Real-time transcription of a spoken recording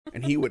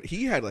And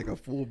he had like a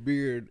full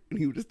beard, and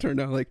he would just turn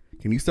down like,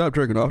 "Can you stop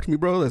jerking off to me,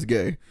 bro? That's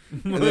gay."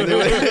 And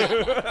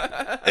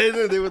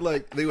then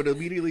they would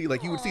immediately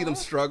like, you would see them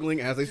struggling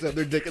as they set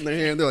their dick in their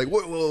hand. They're like,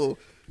 "Whoa, whoa!"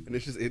 And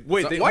it's just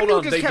Wait, hold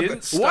on.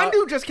 One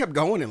dude just kept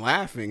going and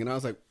laughing, and I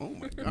was like, "Oh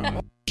my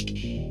god."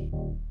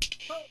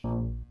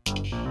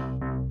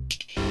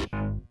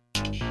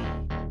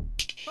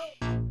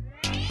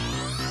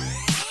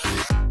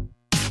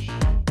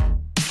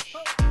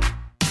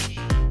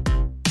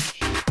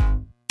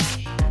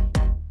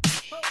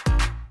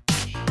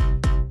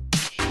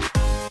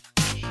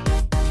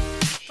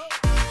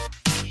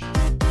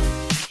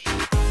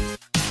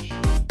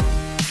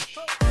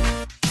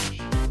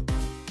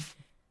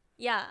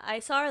 Yeah, I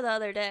saw her the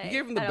other day. You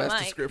gave him the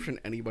best description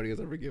anybody has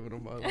ever given him,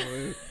 by the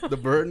way. The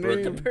bird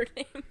name. The bird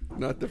name.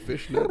 Not the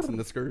fishnets and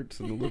the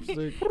skirts and the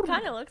lipstick.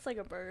 Kind of looks like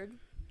a bird.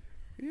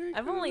 Yeah,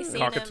 I've only seen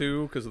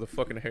cockatoo because of the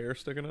fucking hair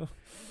sticking up.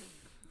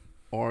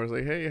 Or I was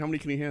like, "Hey, how many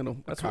can you handle?"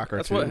 That's what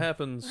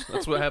happens.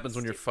 That's what happens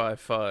when you're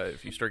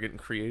 5'5". You start getting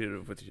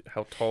creative with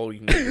how tall you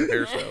can get your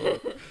hairstyle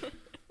up.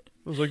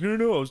 I was like,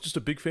 no, I was just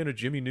a big fan of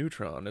Jimmy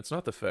Neutron. It's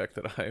not the fact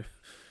that I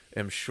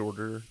am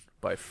shorter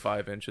by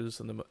 5 inches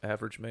than the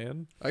average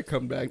man. I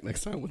come back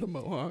next time with a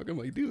mohawk. I'm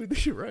like,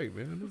 dude, you're right,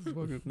 man.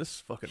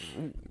 This fucking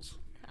rules.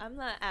 I'm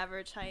the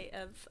average height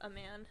of a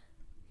man,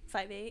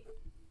 5'8".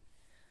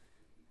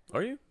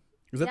 Are you?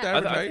 Is that the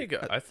average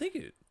height? I think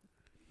it.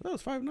 That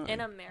was 5'9". In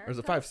America? Or is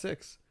it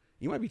 5'6"?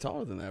 You might be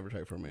taller than the average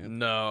height for a man.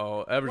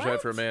 No, average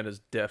height for a man is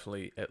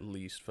definitely at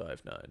least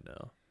 5'9"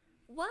 now.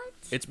 What?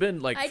 It's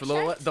been like for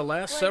the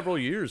last several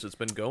years. It's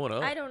been going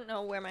up. I don't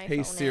know where my phone Hey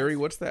is. Siri,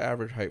 what's the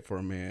average height for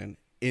a man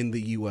in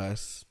the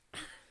U.S.?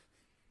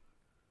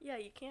 Yeah,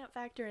 you can't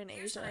factor in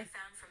Here's Asia. what I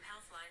found from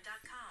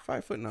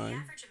Healthline.com. 5'9". The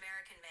average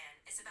American man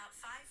is about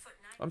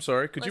 5'9". I'm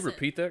sorry. Could you Listen.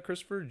 repeat that,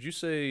 Christopher? Did you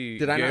say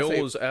Did I not Gail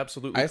say- was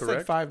absolutely I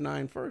correct? said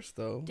 5'9" first,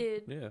 though.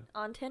 Dude, Yeah.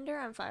 on Tinder,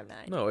 I'm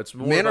 5'9". No, it's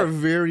more. Men about,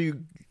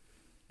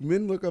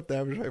 men look up the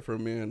average height for a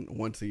man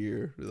once a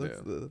year.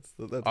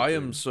 That's I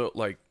am so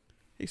like.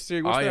 Hey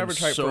Siri, what's I the am average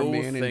height for a so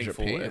man in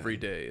thankful Japan? every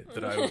day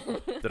that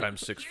I'm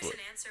 6 Here's foot. an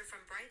answer from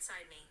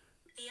Brightside Me.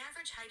 The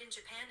average height in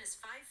Japan is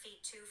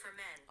 5'2" for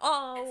men.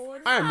 Oh,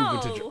 no. I'm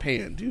moving to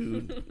Japan,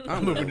 dude.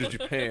 I'm moving to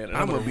Japan and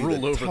I'm gonna gonna be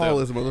rule the over them.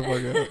 tallest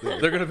motherfucker out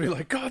there. They're gonna be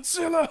like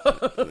Godzilla.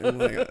 I'm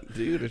like,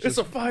 dude, it's It's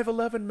just. a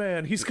 5'11"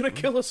 man. He's gonna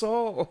kill us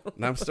all.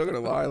 And I'm still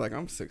gonna lie, like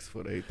I'm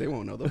 6'8". They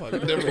won't know the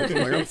fucking difference.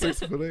 Like I'm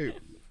 6'8".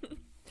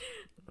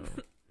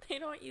 They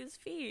don't use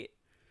feet.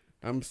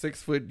 I'm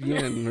 6 foot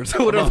yen or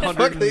so whatever the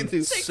fuck they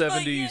do.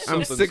 70 I'm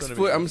something 6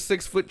 foot. I'm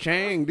 6 foot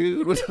Chang,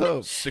 dude. What's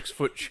up? 6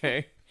 foot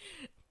Chang.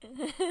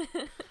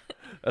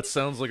 That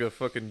sounds like a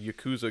fucking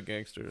Yakuza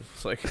gangster.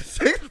 It's like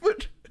 6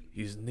 foot.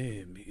 his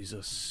name is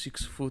a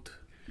 6 foot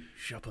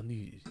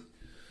Japanese.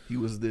 He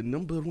was the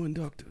 #1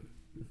 doctor.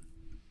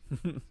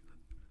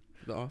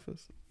 The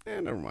Office.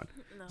 Never mind.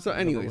 No. So,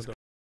 anyways,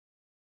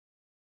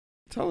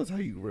 tell us how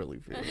you really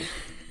feel.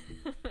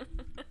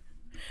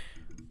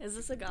 Is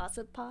this a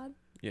gossip pod?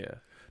 Yeah.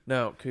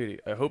 Now, Katie,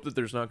 I hope that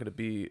there's not going to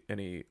be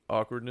any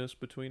awkwardness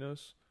between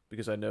us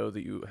because I know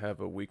that you have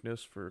a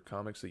weakness for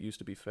comics that used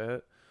to be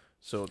fat.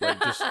 So,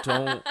 like, just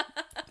don't.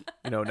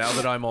 Now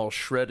that I'm all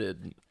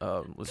shredded,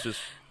 let's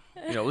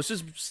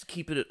just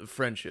keep it a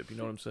friendship. You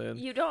know what I'm saying?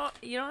 You don't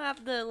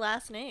have the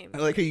last name. I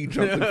like how you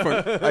jumped in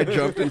front. I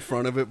jumped in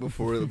front of it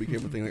before it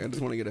became a thing. Like, I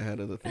just want to get ahead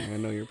of the thing. I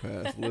know you're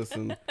past.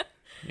 Listen.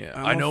 Yeah.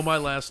 I know my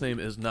last name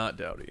is not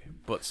Dowdy,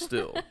 but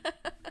still.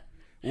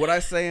 Would I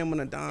say I'm an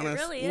Adonis?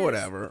 really is.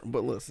 Whatever.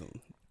 But listen.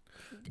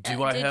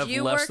 Do I Did have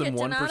you less work than at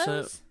 1%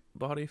 Donatos?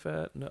 body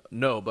fat?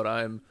 No, but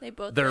I'm They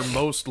both their are.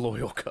 most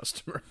loyal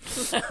customer.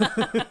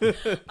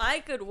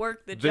 I could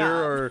work the There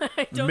job. are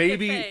I don't get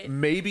paid.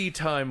 maybe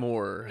Ty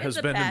Moore It's has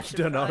a been in passion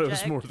Donatos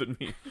project. more than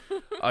me.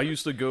 I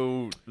used to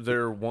go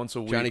there once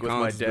a week Johnny with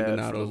Collins my has been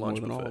dad to for the Donato's more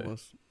lunch than all of buffet.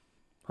 us.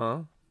 Huh?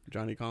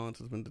 Johnny Collins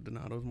has been to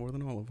Donato's more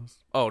than all of us.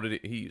 Oh, did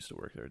he used to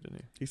work there, didn't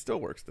he? He still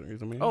works there.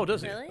 He's a man. Oh,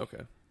 does he? Really?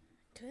 Okay.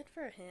 Good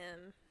for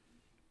him.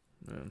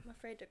 Yeah. I'm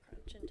afraid to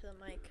crunch into the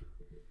mic.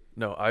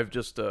 No, I've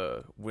just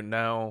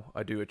now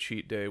I do a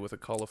cheat day with a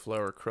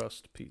cauliflower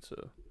crust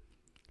pizza.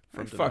 I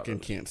From fucking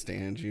Donato's. can't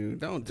stand you.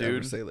 Don't ever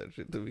Dude. say that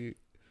shit to me.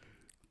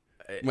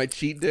 My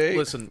cheat day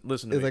Listen to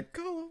is me. like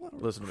cauliflower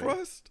Listen to me.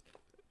 crust.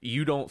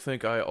 You don't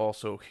think I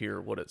also hear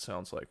what it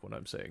sounds like when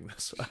I'm saying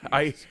this?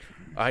 I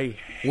hate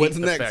What's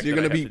the next? fact You're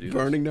that I gonna have be to do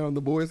burning down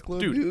the boys' club,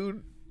 Dude.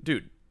 dude.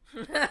 this. Dude.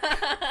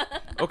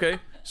 Okay,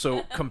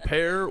 so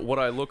compare what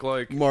I look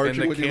like Marching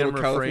in the with your little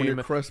camera California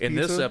frame crust in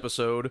this pizza?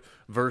 episode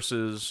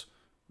versus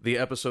the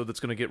episode that's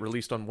going to get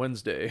released on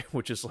Wednesday,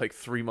 which is like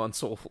 3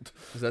 months old.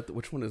 Is that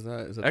which one is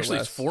that? Is that Actually,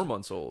 the it's last, 4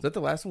 months old. Is that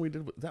the last one we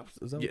did?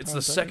 Is that Yeah, it's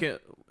the second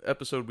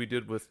episode we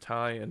did with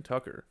Ty and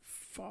Tucker.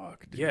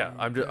 Fuck. Dude, Yeah,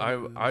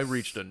 I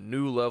reached a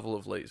new level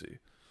of lazy.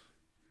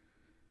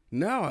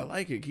 No, I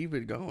like it. Keep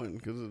it going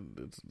because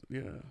it's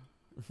yeah.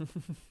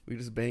 We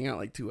just bang out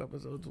like 2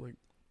 episodes. Like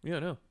Yeah,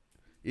 no.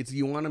 It's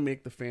you want to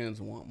make the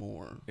fans want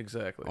more.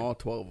 Exactly. All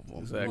 12 of them.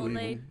 Exactly. Well,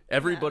 they-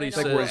 Everybody Yeah,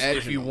 says they don't- Like we're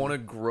if you edging want to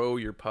them. grow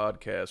your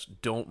podcast,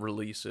 don't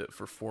release it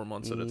for 4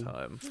 months at a Mhm.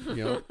 time.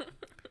 Yep. That's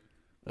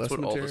Less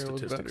what all the material is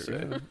statistics say.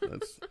 better, yeah.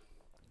 That's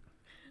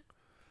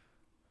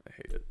I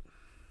hate it.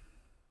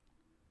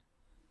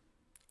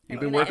 You've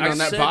been I working I on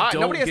that said, bot.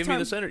 don't Nobody has give me time.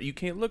 the center. You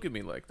can't look at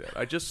me like that.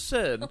 I just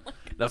said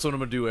that's what I'm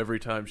gonna do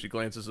every time she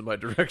glances in my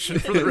direction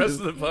for the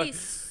rest of the Hey,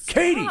 podcast.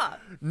 Katie, stop.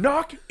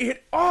 knock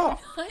it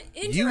off. What?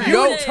 You Interesting.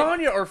 You and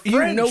Tanya are You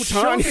friends. know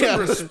Show Tanya. some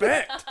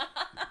respect.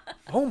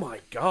 Oh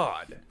my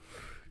god.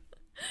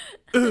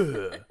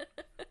 Ugh.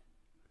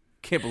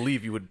 Can't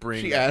believe you would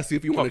bring. She asked you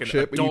if you want to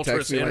fucking chip, and you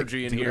adulterous text me like,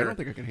 energy in "Dude, I here." don't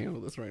think I can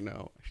handle this right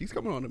now." She's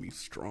coming on to me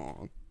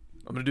strong.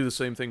 I'm gonna do the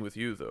same thing with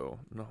you, though.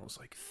 And I was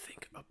like,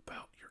 think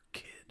about your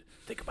kid.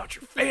 Think about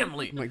your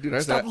family. I'm like, dude, I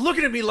Stop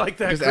looking at me like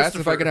that. just asked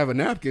if I Christopher. could have a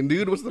napkin,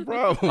 dude. What's the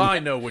problem? I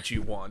know what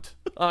you want.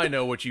 I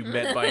know what you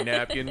meant by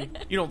napkin.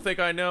 You don't think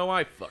I know?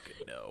 I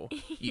fucking know.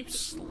 You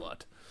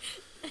slut.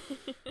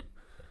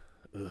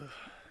 Ugh,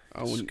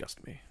 I wouldn't-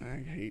 disgust me.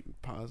 I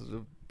hate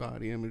positive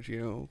body image,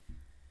 yo.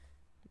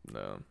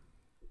 No.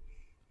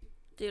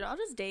 Dude, I'll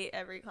just date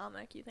every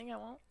comic. You think I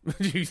won't?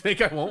 You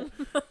think I won't?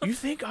 You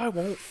think I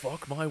won't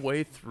fuck my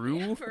way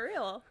through For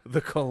real.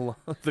 the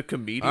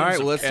comedians? All right, of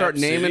well, let's Cap start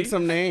naming City?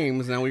 some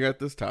names. Now we got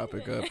this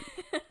topic up.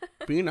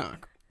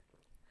 Beanock.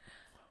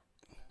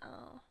 Oh.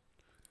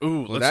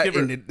 Ooh, Well, let's that give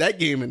her. that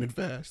game ended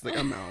fast. Like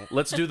I'm out.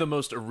 Let's do the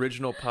most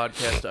original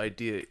podcast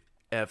idea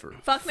ever.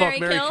 Fuck, marry,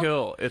 kill?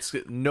 kill. It's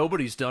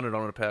nobody's done it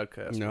on a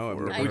podcast. No, I've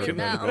before. never I We heard did can-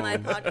 of that on my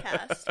before.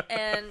 podcast,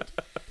 and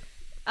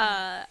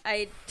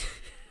I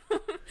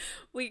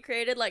we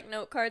created like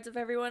note cards of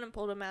everyone and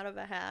pulled them out of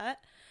a hat,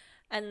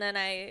 and then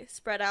I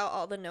spread out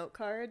all the note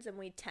cards and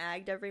we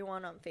tagged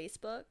everyone on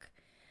Facebook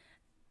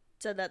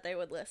so that they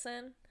would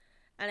listen,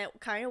 and it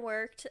kind of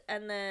worked.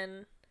 And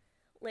then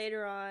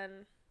later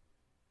on,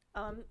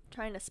 I'm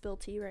trying to spill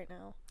tea right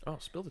now. Oh,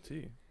 spill the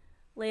tea.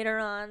 Later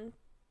on,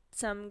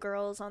 some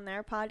girls on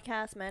their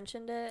podcast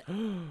mentioned it.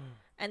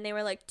 And they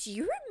were like, do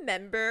you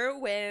remember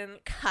when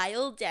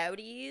Kyle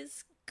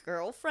Dowdy's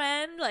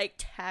girlfriend like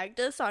tagged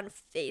us on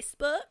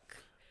Facebook?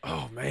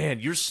 Oh man,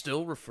 you're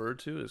still referred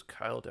to as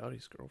Kyle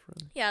Dowdy's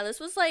girlfriend. Yeah, this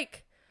was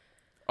like,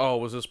 Oh,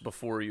 was this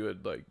before you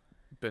had like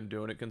been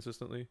doing it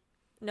consistently?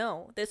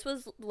 no, this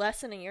was less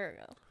than a year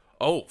ago.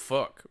 Oh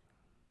fuck.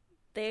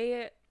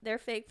 They're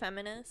fake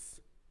feminists.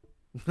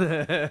 For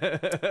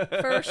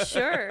For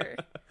sure.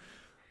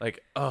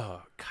 Like,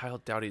 Kyle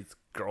Dowdy's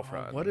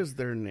girlfriend. What is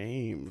their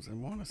names? I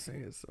want to say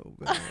it so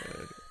bad.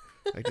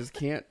 I just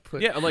can't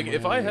put. Yeah, like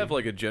if I my- have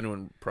like a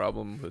genuine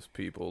problem with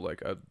people,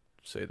 like I'd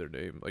say their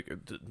name. Like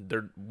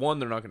they're one,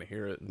 they're not going to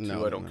hear it. And two,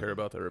 No, I don't no. care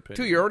about their opinion.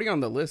 Two, you're already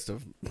on the list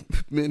of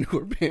men who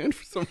are banned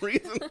for some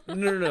reason.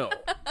 No.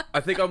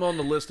 I think I'm on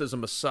the list as a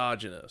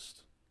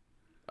misogynist.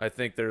 I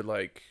think they're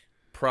like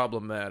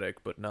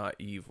problematic, but not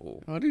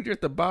evil. Oh, dude, you're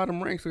at the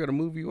bottom ranks. We got to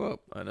move you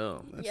up. I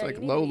know. That's Yeah, like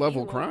you need low to be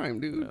level evil. crime,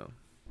 dude. Yeah.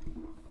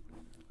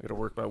 I got to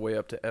work my way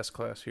up to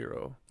S-class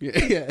hero. Yeah,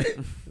 yeah. I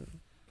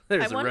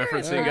There's the wonder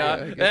reference if- you got.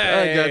 I Hey, got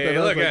that. I was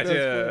look like, at that's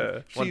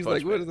you. funny. She's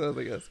like, what is that? I was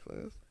like, S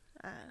class.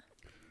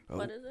 Oh.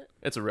 What is it?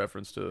 It's a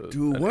reference to.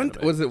 Dude, an one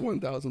anime. was it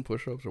 1,000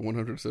 push-ups or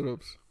 100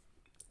 sit-ups?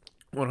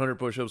 100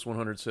 push-ups,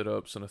 100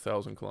 sit-ups, and a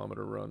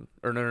 1,000-kilometer run.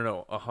 Or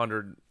no,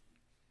 100.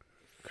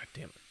 God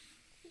damn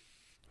it,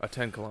 a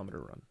 10-kilometer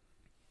run.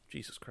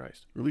 Jesus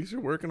Christ. At least you're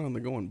working on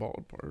the going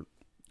bald part.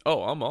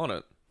 Oh, I'm on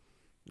it.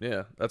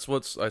 Yeah, that's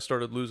what's. I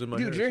started losing my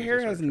Dude, hair. your since I hair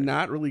started has training.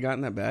 not really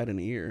gotten that bad in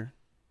a year.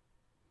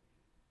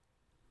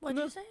 What'd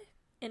you say?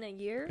 In a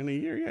year? In a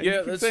year, yeah. Yeah, You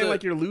keep that's saying the-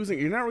 like you're losing.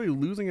 You're not really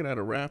losing it at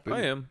a rapid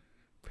I am.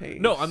 pace.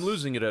 No, I'm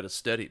losing it at a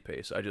steady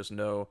pace. I just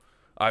know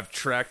I've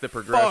tracked the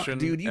Fuck, progression.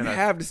 dude, you and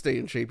have to stay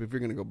in shape if you're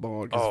gonna go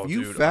bald. 'Cause Oh, if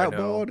you dude, I fat know.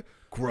 bald,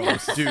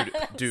 gross. dude.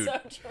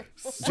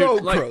 So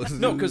Dude, like, gross.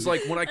 No, dude. because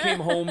like when I came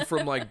home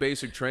from like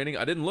basic training,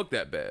 I didn't look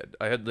that bad.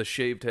 I had the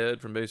shaved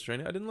head from basic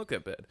training. I didn't look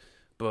that bad.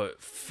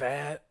 But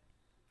fat,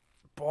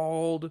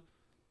 bald,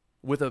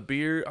 with a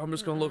beard, I'm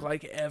just gonna look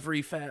like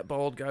every fat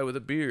bald guy with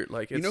a beard.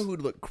 Like it's, you know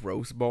who'd look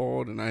gross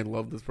bald, and I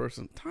love this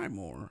person. Ty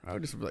Moore. I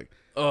would just be like,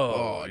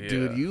 Oh,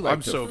 dude, yeah. you like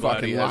I'm to so glad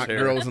fucking he has lock hair.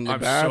 girls in the I'm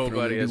bathroom so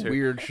glad and he has do hair.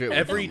 weird shit with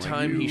Every them. Like,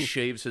 time he you-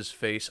 shaves his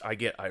face, I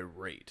get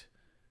irate.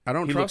 I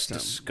don't he trust looks him. I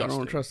disgusting.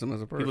 don't trust him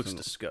as a person. He looks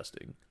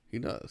disgusting. He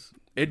does.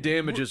 It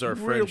damages our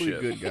Really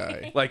friendship. good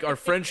guy. Like our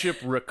friendship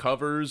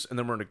recovers, and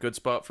then we're in a good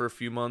spot for a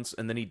few months,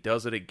 and then he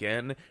does it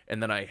again,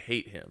 and then I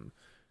hate him,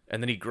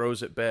 and then he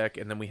grows it back,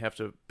 and then we have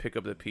to pick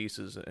up the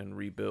pieces and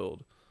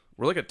rebuild.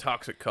 We're like a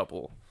toxic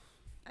couple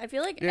I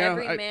feel like Yeah,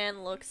 every I-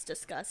 man looks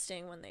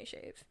disgusting when they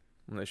shave.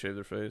 when they shave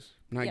their face.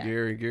 Not Yeah.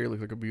 Gary. Gary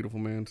looks like a beautiful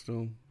man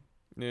still.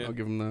 Yeah, I'll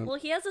give him that. Well,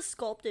 he has a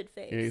sculpted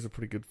face. Yeah, he's a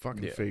pretty good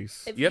fucking Yeah.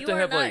 face. If You have to are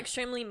have, not like-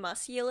 extremely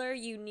muscular,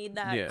 you need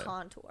that Yeah.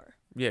 contour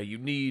yeah. You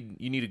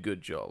need a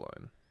good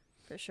jawline.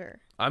 for sure.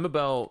 I'm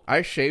about.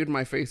 I shaved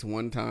my face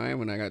one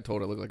time, and I got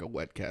told I looked like a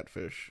wet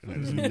catfish, and I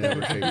just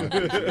never shaved my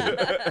face again.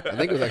 I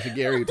think it was actually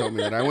Gary who told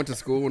me that. I went to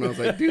school, and I was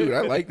like, dude,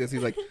 I like this.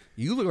 He's like,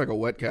 you look like a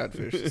wet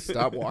catfish.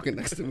 Stop walking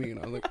next to me. And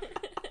I was like,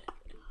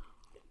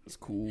 It's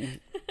cool.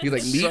 He's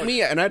like, meet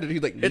me, and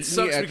he's like, meet It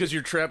sucks me at- because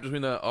you're trapped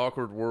between that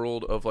awkward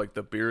world of like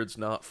the beard's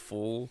not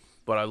full,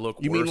 but I look.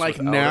 You worse mean like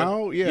without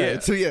now? it. Yeah.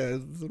 So yeah.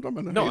 I'm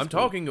in No, high I'm school.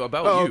 talking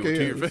about Oh, you okay,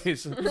 to yeah. your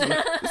face.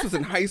 This was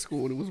in high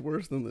school, and it was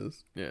worse than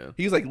this. Yeah.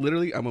 He's like,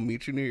 literally, I'm gonna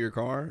meet you near your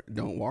car.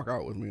 Don't walk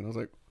out with me. And I was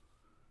like,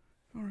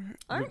 all right.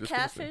 Aren't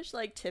disgusting. catfish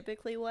like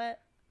typically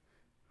wet?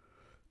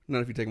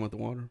 Not if you take them out the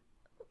water.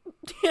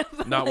 Yeah,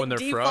 but, Not when like,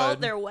 they're default,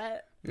 fried. They're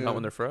wet. Yeah. Not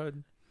when they're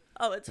fried.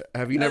 Oh, it's.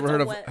 Have you Oh, never it's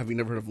heard a of wet. Have you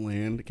never heard of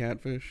land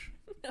catfish?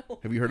 No,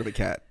 Have you heard of a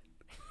cat?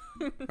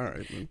 All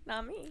right, then.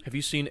 not me. Have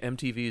you seen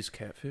MTV's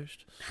Catfished?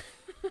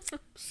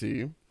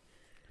 See,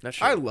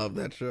 That I show. love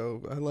that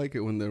show. I like it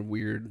when the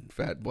weird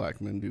fat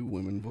black men do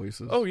women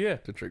voices. Oh yeah.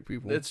 to trick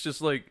people. It's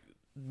just like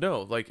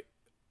no, like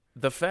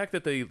the fact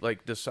that they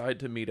like decide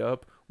to meet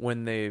up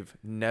when they've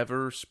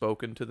never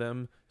spoken to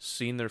them,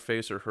 seen their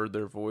face or heard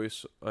their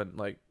voice,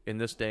 like in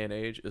this day and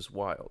age, is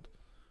wild.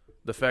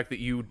 The fact that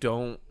you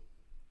don't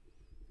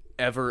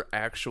ever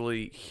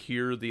actually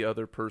hear the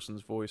other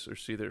person's voice or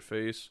see their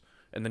face,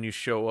 and then you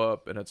show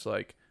up and it's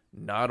like,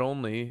 not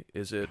only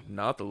is it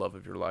not the love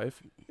of your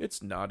life,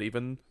 it's not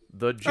even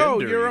the gender. oh,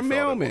 you're a you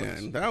thought it mailman.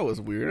 was. That was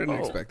weird. I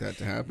didn't Oh. expect that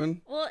to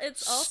happen. Well,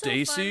 it's also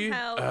Stacy? fun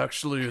how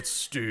Actually, it's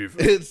Steve.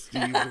 It's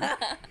Steven.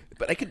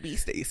 But I could be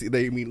Stacy.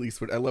 They immediately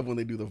switch. I love when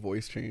they do the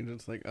voice change.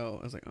 It's like, oh,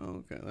 I was like,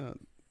 oh, okay,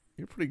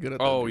 you're pretty good at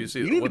that. Oh, dude. you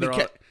see, need when to they're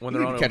be on- when you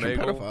they're need on to catch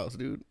Omegle, pedophiles,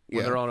 dude.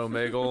 When they're on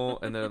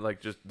Omegle and then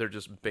like they're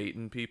just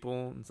baiting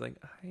people. It's like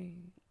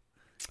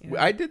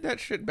I did that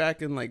shit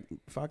back in like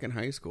fucking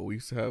high school. We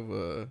used to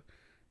have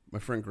my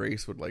friend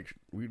Grace would like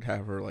we'd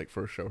have her like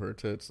first show her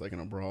tits like in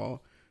a bra.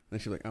 And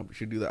then she'd like,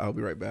 she'd do that. I'll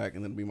be right back.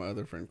 And then be my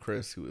other friend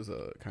Chris, who was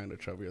kind of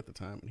chubby at the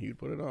time, and he would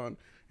put it on,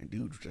 and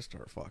dude would just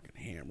start fucking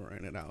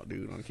hammering it out,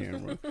 dude, on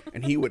camera.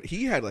 And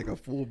he had like a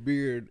full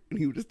beard, and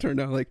he would just turn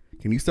down like,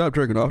 "Can you stop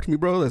jerking off to me,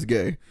 bro? That's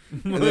gay."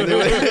 And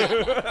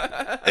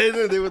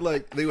then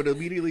they would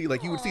immediately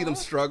like you would see them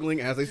struggling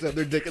as they set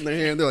their dick in their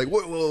hand. They're like,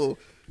 "Whoa, whoa."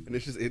 And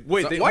it's just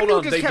Wait, one hold dude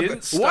on, just they kept, didn't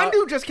one stop-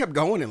 dude just kept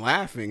going and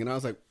laughing, and I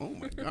was like, "Oh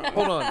my god."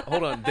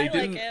 hold on. They I like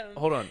didn't. him.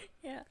 Hold on.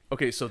 yeah.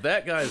 Okay, so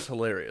that guy is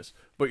hilarious.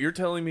 But you're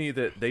telling me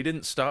that they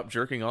didn't stop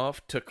jerking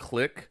off to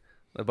click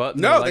the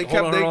button? No, They're they like,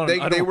 kept. "Hold on, hold on,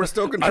 I They don't- were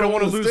still I don't controlling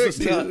want to the lose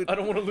stick, this nut. dude. I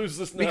don't want to lose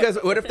this nut. Because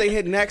what if they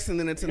hit next and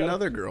then it's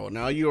another girl?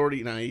 Now you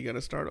got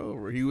to start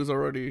over. He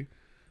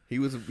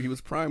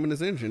was priming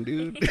his engine,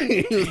 dude.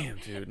 damn,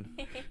 dude.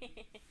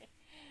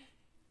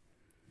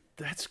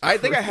 That's. I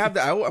think I have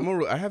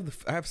crazy.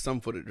 I have some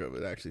footage of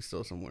it actually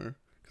still somewhere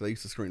because I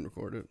used to screen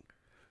record it.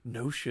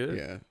 No shit.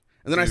 Yeah.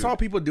 And then I Dude. saw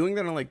people doing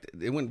that, and like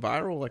it went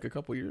viral like a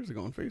couple years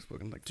ago on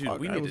Facebook. And like, Dude, fuck,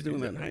 we I need was to do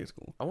doing that that, in high man.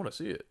 school. I want to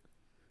see it.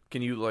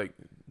 Can you like?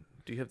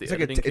 Do you have the It's like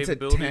a editing it's a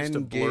capabilities to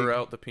 10 blur gig.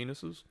 out the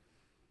penises?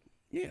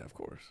 Yeah, of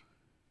course.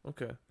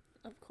 Okay.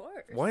 Of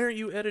course. Why aren't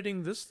you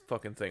editing this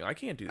fucking thing? I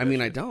can't do that. I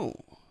mean, I shit. don't.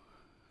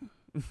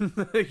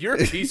 You're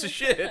a piece of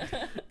shit.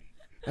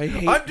 I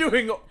hate. I'm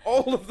doing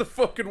all of the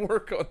fucking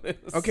work on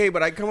this. Okay,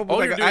 but I come up with All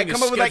like you're doing I is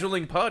come up with like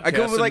scheduling I come up podcasts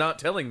with, and like- not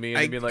telling me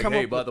I and being like, come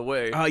hey, up by with- the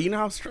way. you know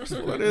how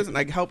stressful it is, and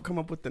I help come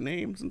up with the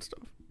names and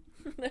stuff.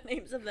 the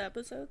names of the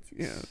episodes?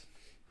 Yeah.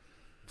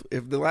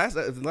 If the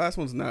last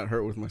one's not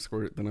hurt with my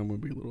squirt, then I'm gonna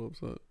be a little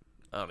upset.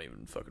 I don't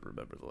even fucking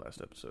remember the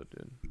last episode,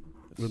 dude.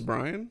 With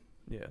Brian,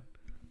 Yeah.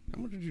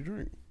 how much did you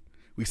drink?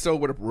 We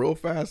sobered up real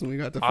fast when we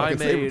got to fucking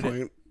Saber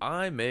Point.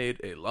 I made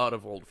a lot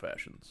of old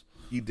fashions.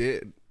 You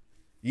did.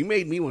 You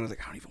made me one. I was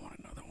like, I don't even want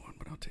another one,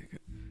 but I'll take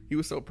it. He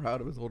was so proud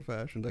of his old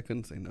fashions. I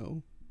couldn't say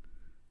no.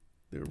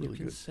 They were You really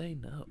can good. say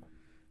no.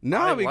 No,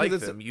 I because like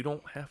it's them. You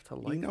don't have to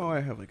like you know them.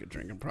 I have like a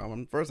drinking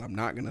problem. First, I'm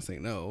not gonna say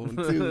no. And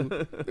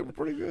two, they were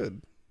pretty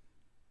good.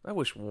 I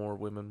wish more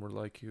women were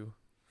like you.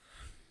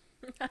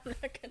 I'm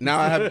not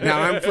gonna.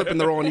 Now I'm flipping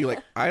the role on you.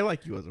 Like I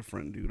like you as a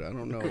friend, dude. I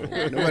don't know.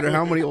 No matter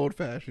how many old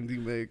fashions you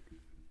make.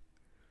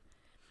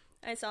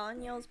 I saw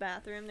in Yale's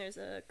bathroom there's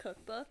a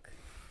cookbook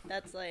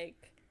that's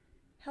like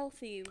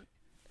healthy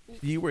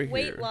You were here.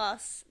 weight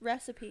loss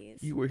recipes.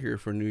 You were here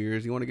for New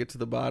Year's. You want to get to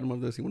the bottom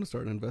of this? You want to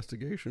start an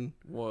investigation?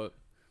 What?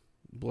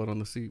 Blood on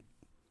the seat.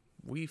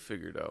 We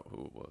figured out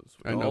who it was.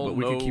 I know, all but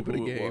we can keep it a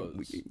who game.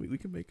 was. We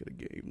can make it a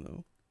game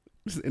though.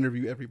 Just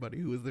interview everybody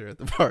who was there at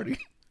the party.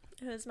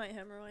 It was my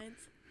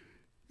hemorrhoids.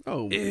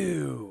 Oh,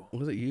 Ew.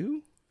 was it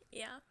you?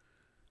 Yeah,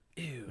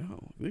 Ew.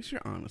 No, at least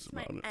you're honest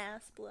my about it.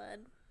 ass blood.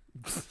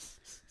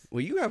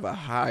 Well, you have a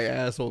high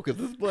asshole because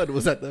this blood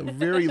was at the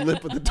very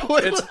lip of the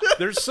toilet.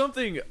 There's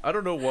something, I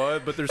don't know why,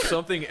 but there's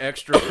something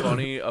extra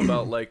funny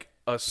about like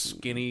a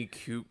skinny,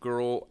 cute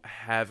girl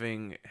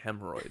having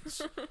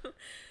hemorrhoids.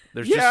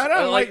 There's Yeah, just, I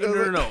don't like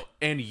those. no,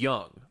 and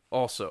young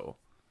also.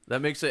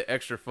 That makes it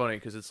extra funny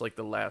because it's like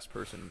the last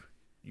person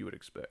you would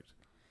expect.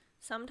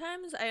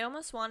 Sometimes I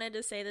almost wanted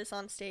to say this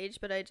on stage,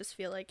 but I just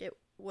feel like it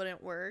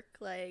wouldn't work.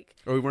 Like,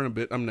 Oh, we running a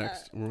bit. I'm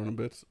next. We're running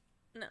bits.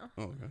 no.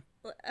 Oh, okay.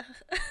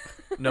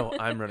 No,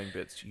 I'm running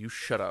bits. You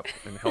shut up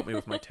and help me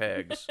with my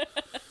tags.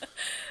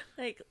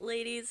 Like,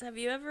 ladies, have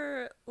you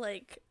ever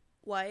like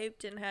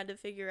wiped and had to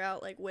figure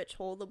out like which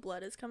hole the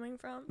blood is coming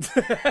from?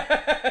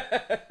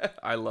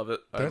 I love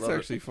it. I That's love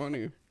actually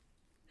funny.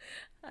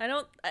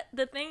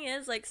 The thing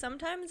is, like,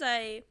 sometimes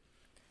I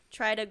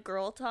try to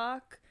girl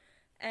talk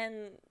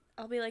and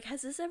I'll be like,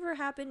 has this ever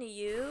happened to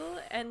you?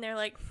 And they're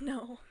like,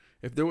 no.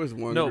 If there was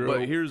one No, girl,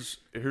 but here's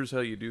how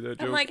you do that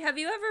joke. I'm like, have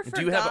you ever forgot?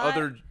 Do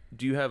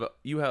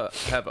you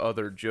have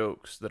other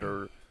jokes that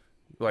are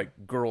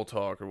like girl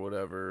talk or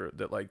whatever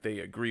that like they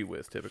agree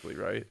with typically,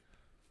 right?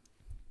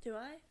 Do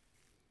I?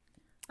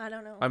 I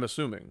don't know. I'm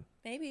assuming.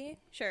 Maybe.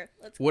 Sure.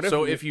 Let's What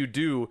So if you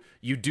do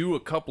a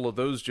couple of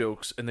those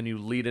jokes and then you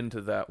lead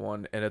into that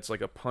one and it's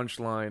like a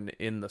punchline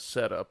in the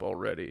setup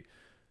already.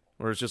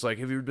 Where it's just like,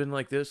 have you ever been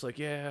like this? Like,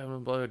 yeah,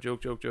 I'm blah,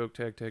 joke, tag,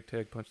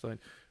 punchline.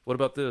 What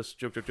about this?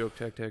 Joke,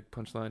 tag,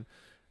 punchline.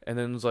 And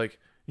then it's like,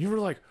 you were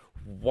like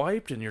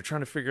wiped and you're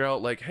trying to figure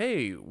out like,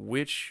 hey,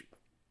 which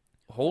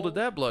hole did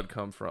that blood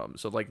come from?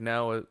 So like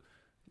now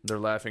they're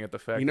laughing at the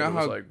fact You know that it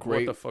was how like,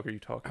 great- what the fuck are you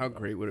talking how about?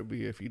 great would it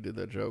be if you did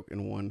that joke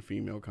and one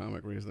female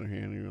comic raised their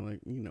hand and you're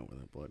like, you know where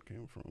that blood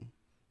came from?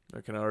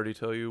 I can already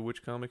tell you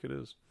which comic it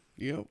is.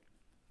 Yep.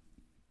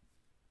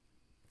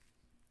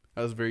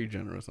 I was very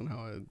generous on how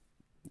I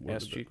worded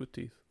Ass it. cheek with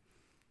teeth.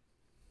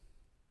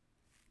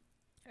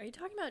 Are you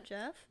talking about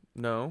Jeff?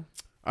 No.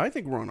 I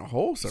think we're on a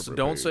whole separate. So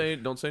don't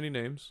page. say any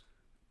names.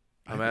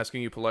 I'm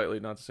asking you politely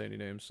not to say any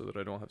names so that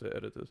I don't have to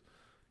edit this.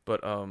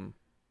 But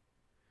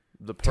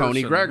the person,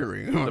 Tony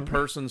Gregory. the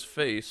person's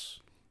face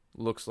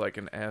looks like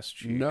an ass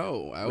cheek.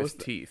 No, I with was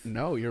teeth.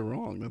 No, you're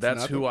wrong.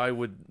 That's not who I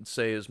would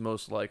say is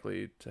most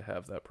likely to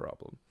have that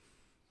problem.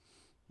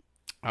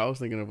 I was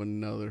thinking of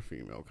another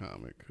female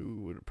comic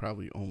who would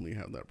probably only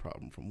have that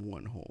problem from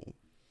one hole.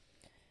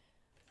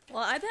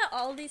 Well, I bet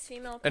all these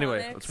female comics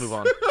Anyway, let's move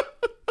on.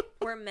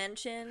 were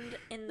mentioned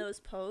in those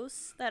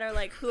posts that are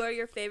like, who are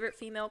your favorite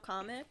female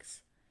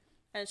comics?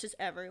 And it's just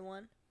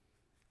everyone.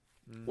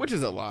 Which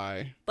is a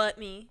lie. But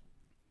me.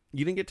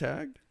 You didn't get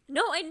tagged?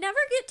 No, I never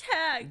get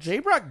tagged. J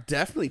Brock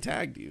definitely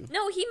tagged you.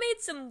 No, he made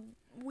some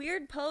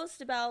weird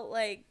post about,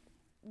 like,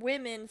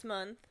 Women's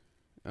Month.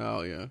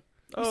 Oh, yeah.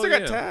 Oh, You still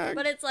got yeah. tagged.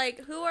 But it's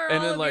like, who are And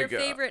all then, of like, your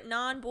favorite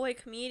non-boy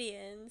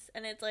comedians?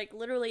 And it's like,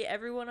 literally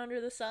everyone under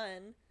the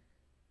sun.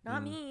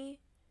 Not me.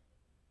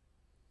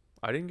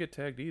 I didn't get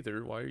tagged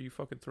either. Why are you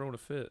fucking throwing a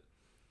fit?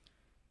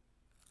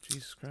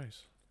 Jesus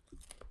Christ.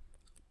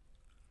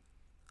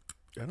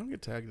 I don't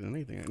get tagged in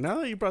anything.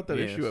 Now that you brought that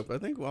Yes. issue up, I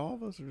think all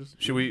of us are just...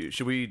 Should we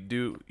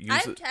use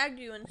I've it? tagged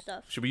you and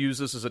stuff. Should we use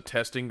this as a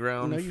testing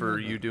ground No, you for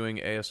haven't. you doing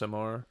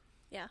ASMR?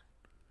 Yeah.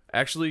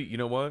 Actually, you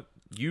know what?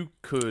 You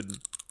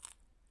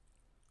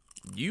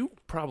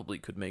probably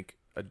could make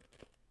a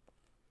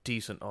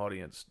decent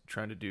audience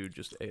trying to do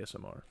just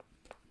ASMR.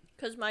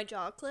 Because my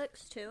jaw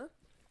clicks, too.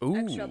 Ooh,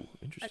 Extra-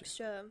 interesting.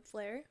 Extra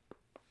flair.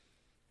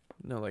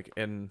 No, like,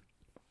 and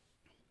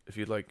if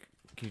you'd like,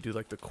 can you do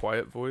like the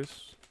quiet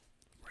voice?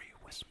 Where you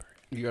whisper?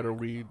 You gotta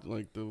read,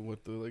 like,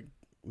 what the, like,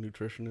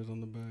 nutrition is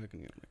on the back.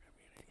 And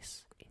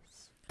This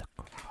is the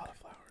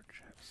cauliflower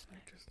chips. They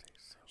just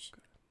taste so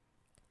good.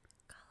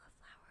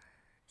 Cauliflower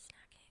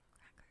snacking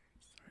crackers.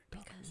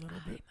 Talk Because a little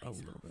bit myself-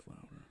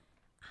 louder.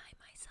 I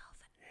myself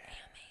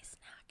am a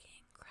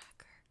snacking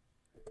cracker.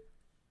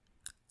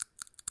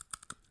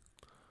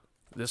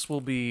 This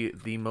will be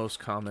the most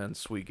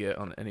comments we get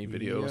on any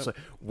video. It's Yep.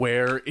 like,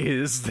 where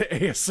is the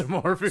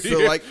ASMR video?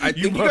 So, like, I think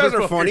you guys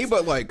are funny, motherfuckers.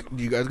 but, like,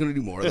 you guys gonna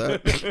do more of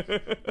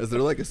that? Is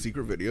there, like, a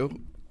secret video?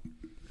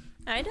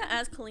 I had to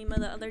ask Kalima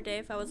the other day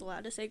if I was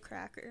allowed to say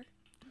cracker.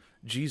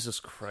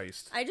 Jesus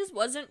Christ. I just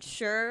wasn't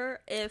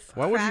sure if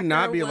Why would you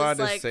not cracker be allowed was,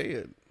 to like, say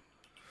it?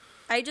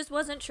 I just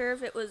wasn't sure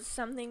if it was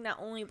something that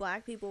only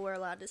black people were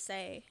allowed to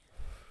say.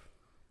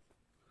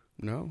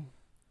 No.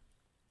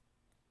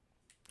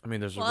 I mean,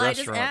 there's a Well, I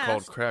just restaurant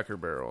called asked. Cracker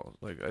Barrel.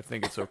 Like, I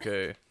think it's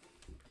okay.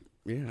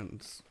 Yeah, and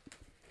it's...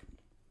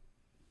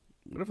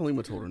 What if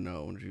Alima told her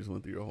no and she just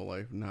went through your whole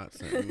life not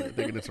saying it,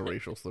 thinking it's a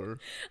racial slur?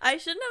 I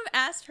shouldn't have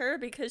asked her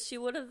because she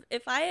would have.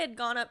 If I had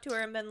gone up to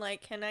her and been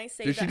like, "Can I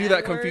say?" Did the she do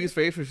that N-word?" confused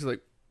face where she's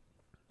like,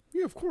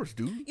 yeah, of course,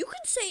 dude. You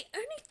can say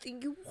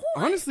anything you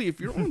want. Honestly,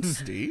 if you're on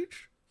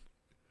stage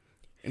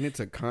and it's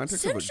a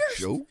context of a Censor-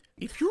 joke,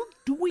 If you're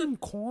doing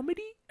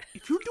comedy,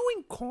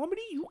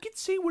 you can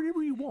say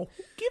whatever you want.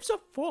 Who gives a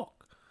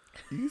fuck?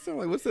 you sound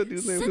like, what's that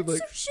dude's name? Who's like,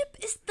 Censorship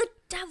is the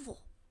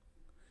devil.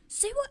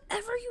 Say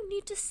whatever you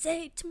need to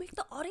say to make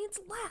the audience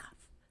laugh.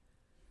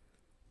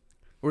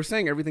 we're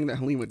saying everything that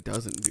Halima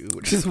doesn't do,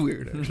 which is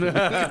weird, actually.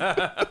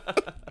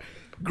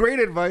 Great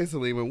advice,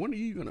 Halima. When are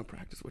you going to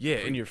practice what Yeah,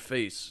 you in your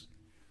face,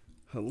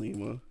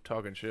 Halima?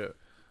 talking shit.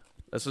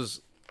 This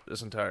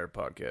entire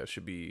podcast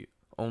should be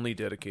only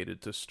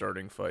dedicated to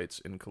starting fights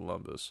in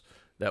Columbus.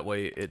 That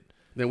way,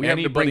 Then we have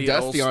to bring anybody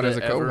Dusty else on as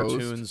that a ever co-host.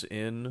 tunes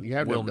in You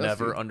have to will have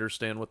Dusty. never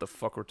understand what the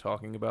fuck we're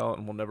talking about,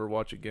 and will never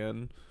watch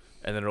again.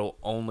 And then it'll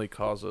only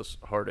cause us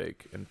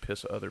heartache and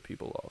piss other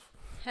people off.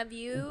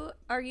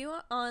 Are you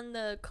on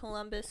the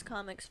Columbus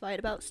Comics Fight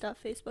About Stuff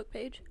Facebook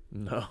page?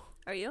 No.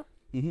 Are you?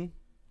 Mm-hmm.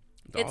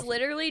 It's awesome.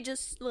 literally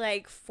just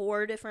like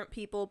 4 different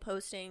people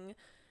posting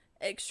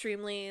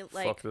extremely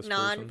like Fuck this person.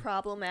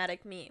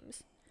 non-problematic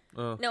memes.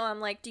 No, I'm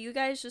like, do you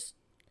guys just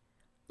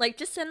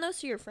send those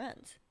to your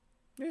friends?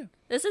 Yeah.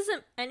 This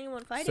isn't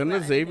anyone fighting. Send it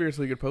about to Xavier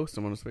so he could post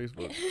them on his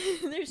Facebook.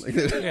 anything. There's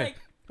Like- Yeah. like,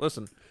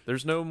 Listen,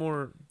 there's no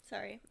more.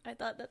 sorry, I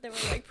thought that there were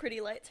like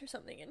pretty lights or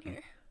something in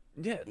here.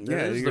 Yeah, Yeah,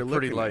 there is you're the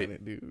pretty looking light. at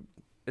it, dude.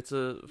 It's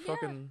a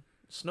fucking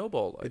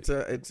snowball light.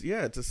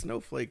 It's a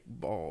snowflake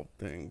ball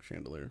thing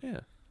chandelier.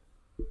 Yeah.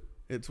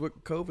 It's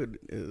what COVID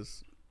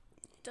is.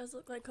 It does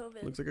look like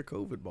COVID. Looks like a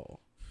COVID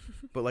ball,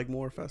 but like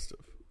more festive.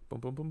 Boom,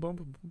 boom, boom, boom,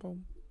 boom,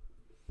 boom.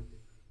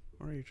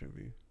 Or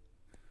HIV.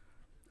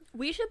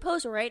 We should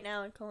post right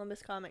now in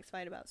Columbus Comics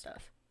fight about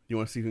stuff. You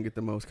want to see who can get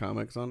the most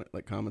comics on it?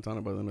 Like comments on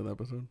it by the end of the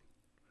episode?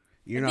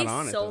 You're It'd not be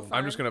on it, so though. fun.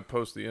 I'm just gonna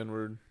post the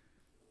N-word.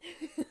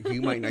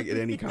 You might not get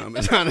any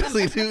comments,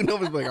 honestly, dude.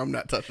 Nobody's like, I'm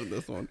not touching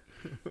this one.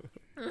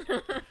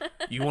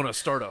 You want to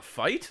start a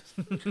fight?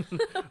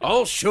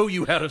 I'll show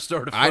you how to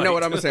start a fight. I know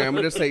what I'm going to say. I'm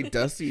going to say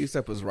Dusty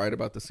Usep was right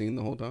about the scene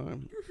the whole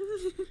time.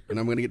 And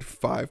I'm going to get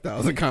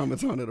 5,000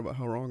 comments on it about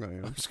how wrong I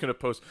am. I'm just gonna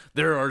post.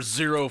 There are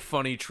 0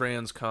 funny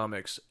trans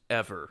comics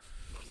ever,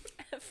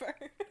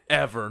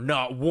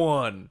 not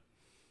one.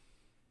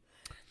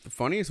 The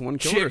funniest one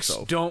killed Chicks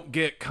herself. don't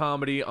get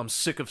comedy. I'm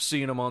sick of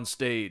seeing them on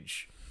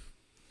stage.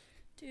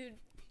 Dude,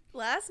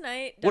 last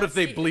night. What if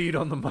they Dusty- bleed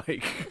on the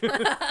mic?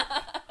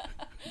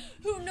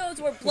 Who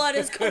knows where blood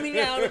is coming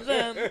out of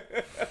them?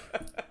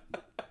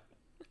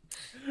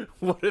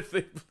 What if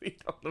they bleed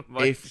on the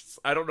mic? If-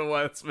 I don't know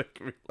why that's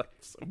making me laugh.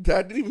 So.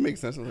 That didn't even make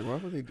sense. I was like, why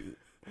would they do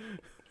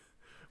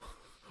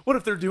What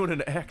if they're doing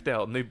an act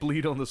out and they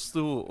bleed on the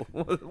stool?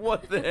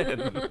 What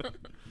then?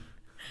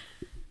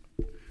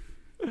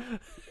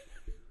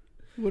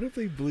 What if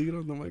they bleed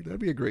on the mic? That'd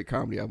be a great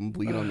comedy album,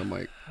 Bleed on the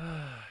Mic.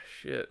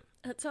 Shit.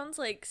 That sounds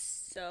like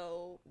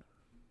so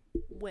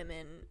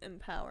women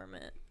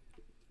empowerment.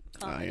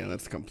 Yeah,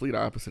 that's the complete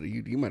opposite of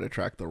you. You might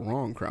attract the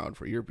wrong crowd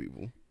for your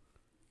people.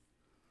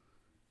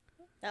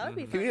 That would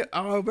be Can fun.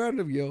 you, imagine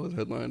if Yo was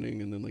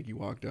headlining and then like you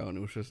walked out and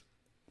it was just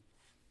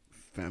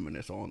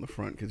feminists all in the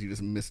front because you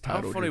just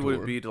mistitled How funny your would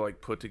tour. it be to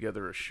like put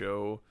together a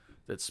show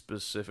that's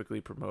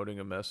specifically promoting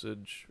a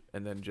message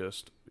and then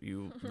just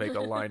you make a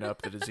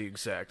lineup that is the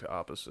exact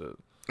opposite?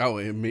 Oh,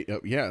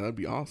 yeah, that'd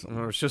be awesome.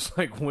 Or it's just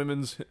like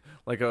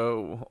like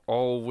a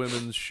all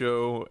women's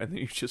show, and then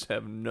you just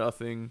have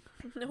nothing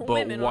No but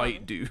women white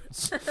on.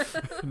 dudes.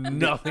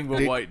 Nothing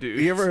but white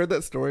dudes. You ever heard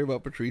that story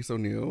about Patrice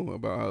O'Neal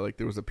about how like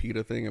there was a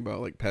PETA thing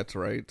about like pets'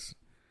 rights,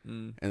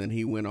 and then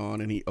he went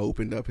on and he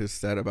opened up his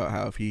set about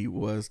how if he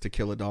was to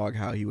kill a dog,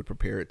 how he would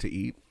prepare it to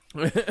eat.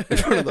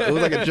 It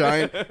was like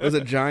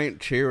a giant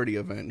charity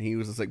event. He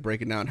was just like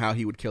breaking down how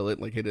he would kill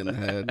it, like hit it in the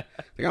head.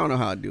 Like, I don't know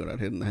how I'd do it. I'd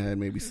hit it in the head,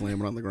 maybe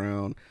slam it on the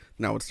ground.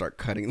 Now I would start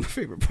cutting the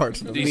favorite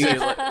parts of the Do you meat. say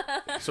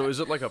like, so is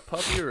it like a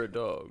puppy or a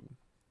dog?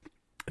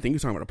 I think he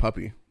was talking about a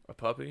puppy. A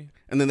puppy?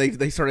 And then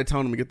they started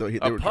telling him to get the.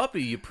 A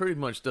puppy, you pretty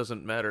much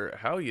doesn't matter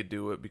how you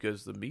do it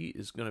because the meat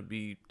is going to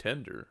be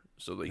tender,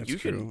 so that That's you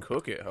true. can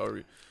cook it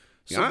however.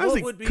 Yeah, So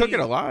honestly, what would be? cook it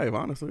alive.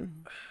 Honestly,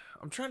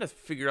 I'm trying to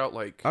figure out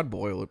like I'd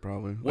boil it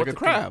probably what like a the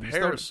crab. Just throw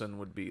it- comparison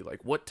would be.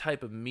 Like, what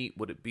type of meat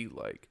would it be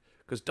like?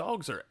 Because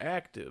dogs are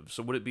active,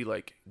 so would it be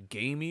like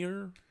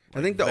gamier?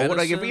 I think the old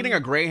like if venison? eating a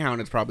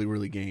greyhound, it's probably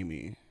really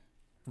gamey.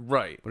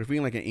 Right. But if you're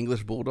eating like an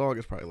English bulldog,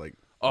 it's probably like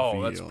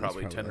Oh, that's veal. It's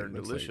probably tender like- and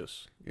that's like-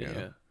 delicious. yeah.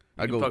 yeah.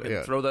 I'd You can go- fucking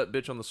yeah. throw that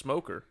bitch on the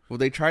smoker. Well,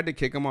 they tried to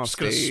kick him off Just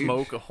gonna stage.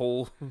 smoke a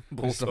whole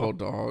Just a whole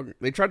dog.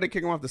 They tried to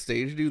kick him off the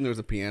stage, dude, and there was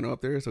a piano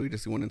up there, so he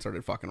just went and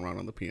started fucking around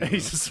on the piano. He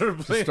just started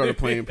Just playing. started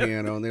playing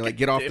piano, and they're like,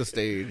 "Get off the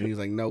stage," and he's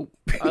like, "Nope."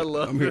 I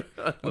love I'm here.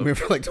 it. I'm here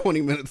for like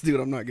 20 minutes, dude.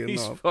 I'm not getting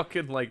He's off.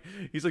 fucking like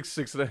he's like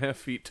 6.5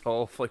 feet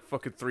tall, like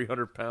fucking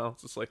 300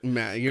 pounds. It's like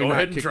Matt, you're go not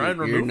ahead and kicking- try and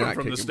you're remove him not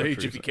from the kicking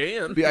stage if Patrice.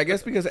 you can. But I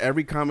guess because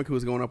every comic who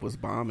was going up was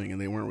bombing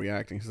and they weren't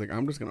reacting. He's like,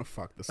 I'm just gonna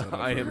fuck this up.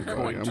 I for am everybody.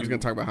 going I'm to just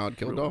gonna talk about how I'd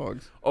kill ruin-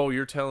 dogs. Oh,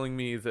 you're telling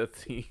me that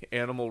the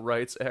animal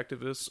rights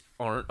activists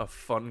aren't a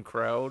fun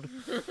crowd?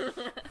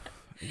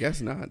 I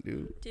guess not,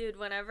 dude. Dude,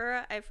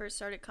 whenever I first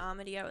started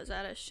comedy, I was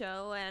at a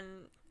show and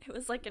it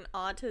was like an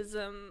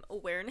autism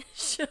awareness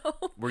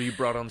show. Were you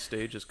brought on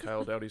stage as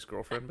Kyle Dowdy's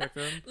girlfriend back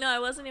then? No, I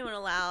wasn't even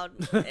allowed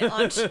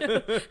on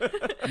show.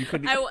 You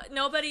couldn't.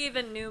 Nobody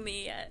even knew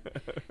me yet.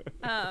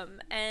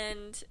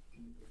 And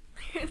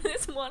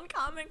this one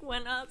comic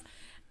went up,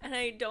 and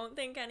I don't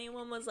think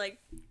anyone was like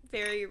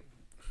very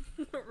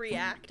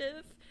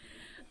reactive.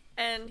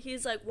 And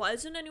he's like, "Why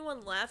isn't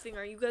anyone laughing?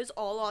 Are you guys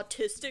all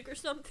autistic or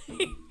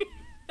something?"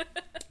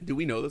 Do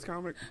we know this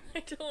comic? I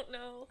don't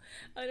know.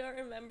 I don't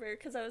remember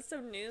because I was so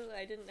new.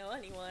 I didn't know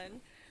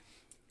anyone.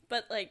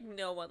 But like,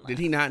 no one laughed. Did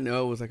he not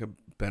know it was like a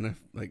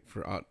benefit, like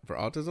for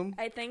autism?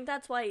 I think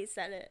that's why he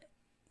said it.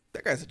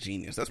 That guy's a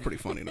genius. That's pretty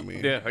funny to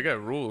me. Yeah, I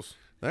got rules.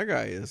 That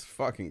guy is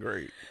fucking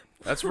great.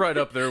 That's right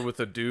up there with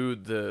the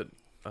dude that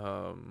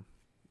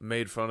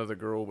made fun of the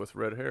girl with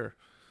red hair.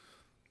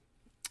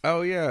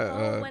 Oh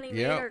yeah. Oh, when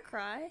he yeah. made her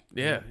cry.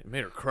 Yeah, it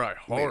made her cry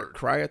Made her hard.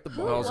 cry at the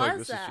Who bar. was was, like,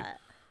 this is that?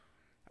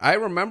 I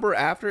remember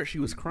after she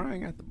was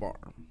crying at the bar.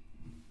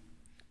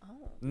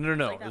 Oh,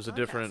 No, like it was that a podcast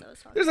different. I was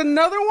talking There's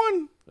another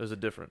one. It was a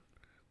different.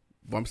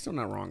 Well, I'm still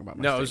not wrong about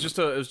my No, it was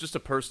statement. just a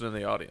person in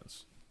the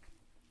audience.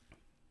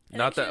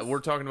 Not she that was- we're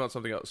talking about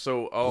something else.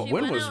 So She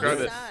when went was describe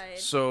it. outside.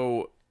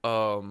 So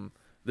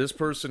this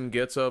person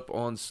gets up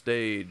on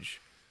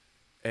stage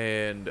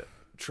and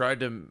tried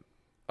to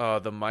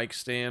the mic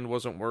stand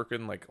wasn't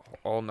working like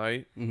all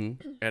night, and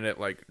it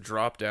like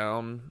dropped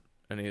down,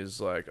 and he's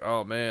like,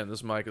 "Oh man,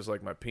 this mic is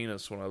like my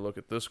penis when I look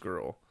at this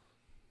girl,"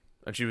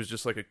 and she was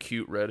just like a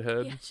cute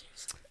redhead. Yeah,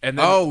 she's- And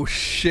then Oh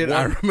shit!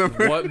 I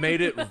remember. what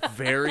made it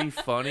very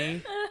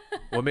funny.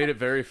 What made it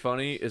very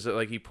funny is that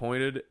like he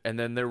pointed, and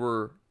then there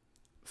were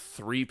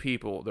 3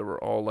 people that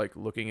were all like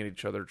looking at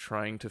each other,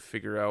 trying to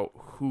figure out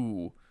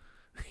who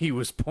he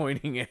was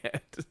pointing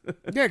at.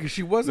 Yeah, because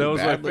she wasn't. That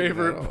was my bad looking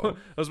favorite. at all.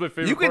 That was my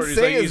favorite You part. could He's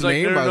say like, his he's like,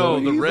 name, no, by the no,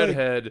 way. the He's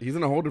redhead. Like, he's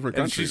in a whole different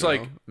country. And she's now.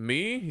 like,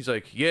 me? He's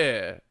like,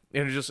 yeah.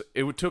 And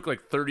it took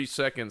like 30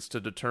 seconds to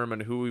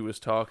determine who he was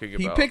talking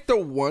he about. picked the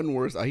one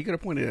worst. He could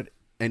have pointed at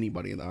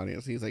anybody in the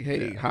audience. He's like,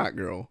 "Hey, Yeah. hot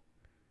girl,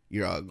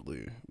 you're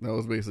ugly." That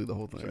was basically the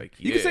whole thing. like,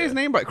 You can say yeah. his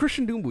name by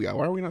Christian Doumbouya.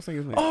 Why are we not saying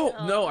his name? Oh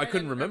Oh, no, I I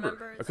couldn't didn't remember.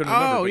 remember. I couldn't Oh,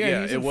 remember. But yeah,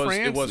 yeah, he's it in was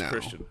France it was now.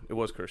 Christian. It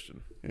was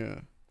Christian. Yeah,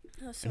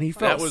 that was so and he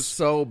funny. felt That was-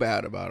 so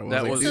bad about it. I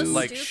That like, was so dude.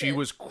 like she stupid.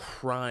 was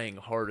crying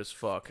hard as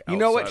fuck. You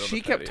know what? outside on She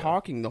the kept patio.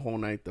 talking the whole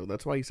night, though.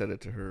 That's why he said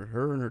it to her.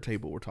 Her and her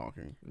table were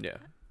talking. Yeah.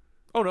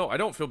 Oh no, I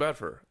don't feel bad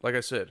for her. Like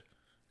I said,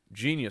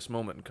 genius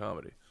moment in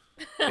comedy.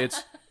 It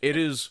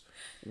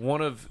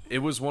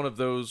was one of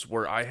those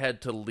where I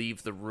had to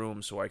leave the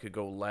room so I could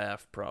go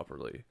laugh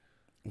properly.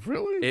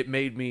 Really? It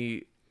made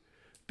me,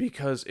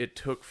 because it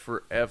took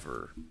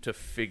forever to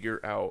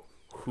figure out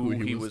who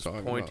he was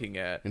talking pointing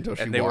at, Until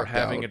she and they were walked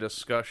having out. a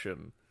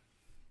discussion.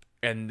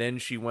 And then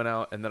she went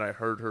out, and then I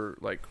heard her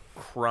like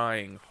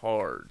crying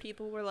hard,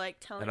 People were like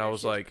telling and her I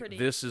was she was like, pretty.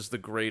 "This is the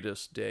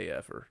greatest day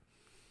ever."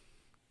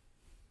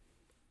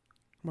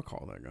 I'm gonna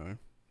call that guy.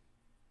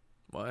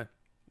 Why?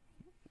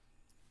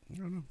 I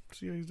don't know.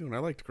 See how he's doing. I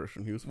liked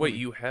Christian. He was Wait, funny.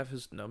 you have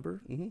his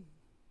number? Mm-hmm.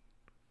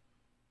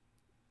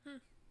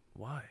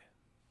 Why?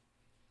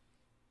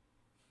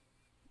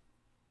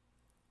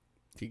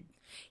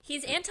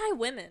 He's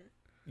anti-women.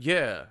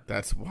 Yeah.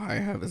 That's why I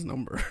have his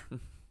number.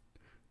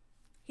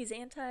 He's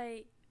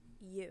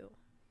anti-you.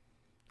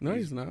 No,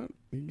 he's not.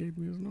 He gave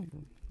me his number.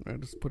 I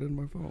just put it in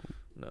my phone.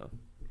 No.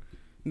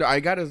 No, I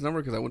got his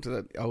number because I went to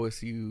that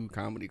OSU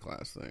comedy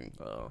class thing.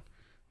 Oh.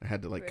 I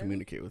had to like Really?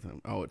 communicate with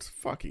him. Oh, it's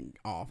fucking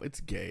off. It's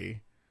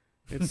gay.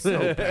 It's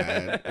so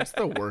bad. It's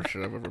the worst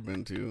shit I've ever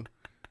been to.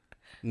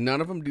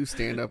 None of them do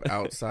stand up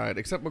outside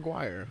except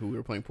McGuire, who we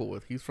were playing pool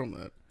with. He's from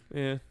that.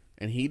 Yeah.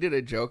 And he did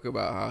a joke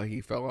about how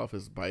he fell off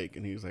his bike,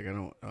 and he was like, "I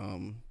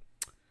don't."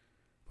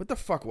 What the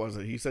fuck was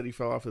it? He said he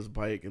fell off his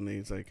bike, and then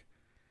he's like,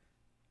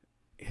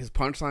 his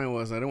punchline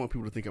was, "I don't want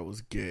people to think I was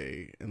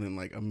gay." And then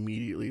like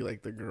immediately,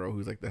 like the girl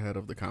who's like the head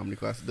of the comedy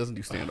class, doesn't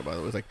do stand up by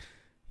the way, was like,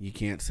 "You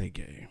can't say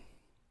gay."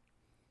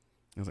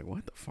 I was like,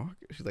 "What the fuck?"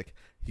 She's like,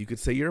 "You could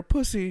say you're a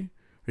pussy,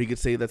 or you could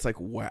say that's like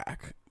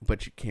whack,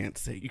 but you can't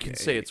say You gay." can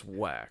say it's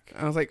whack.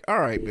 I was like, "All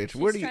right, bitch.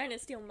 She's Where do you?" trying to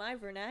steal my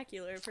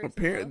vernacular. First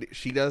Apparently,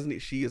 she doesn't.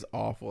 She is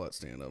awful at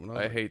stand up.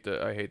 I hate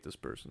this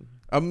person.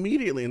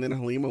 Immediately, and then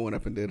Halima went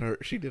up and did her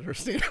stand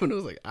up, and I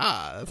was like,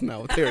 that's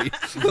not what Terry.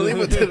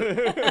 Halima did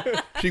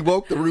it. She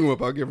woke the room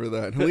up. I'll give her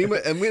that. Halima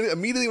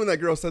immediately when that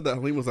girl said that,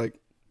 Halima was like,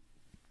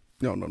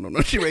 no.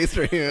 She raised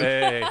her hand.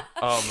 Hey,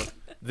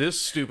 this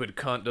stupid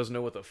cunt doesn't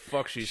know what the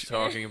fuck she's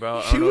talking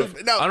about. She I don't know was-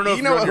 if, no, I don't know you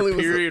if know you're what on your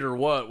Halima said. period or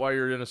what, why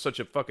you're in such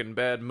a fucking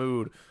bad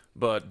mood,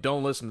 but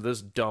don't listen to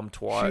this dumb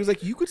twat. She was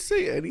like, you could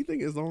say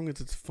anything as long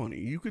as it's funny.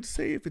 You could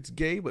say if it's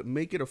gay, but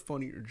make it a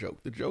funnier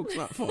joke. The joke's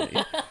not funny.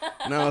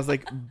 And I was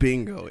like,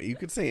 bingo. You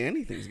could say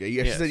anything's gay.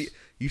 Yeah, Yes. She said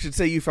you should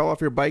say you fell off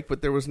your bike,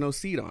 but there was no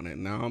seat on it.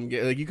 Now I'm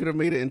gay. Like you could have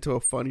made it into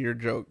a funnier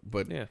joke,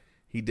 but Yeah.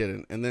 he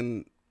didn't. And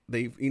then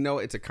they,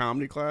 it's a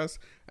comedy class,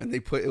 and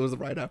it was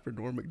right after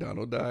Norm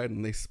Macdonald died,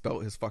 and they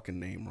spelt his fucking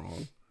name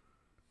wrong.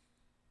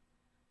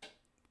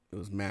 It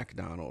was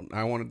MacDonald.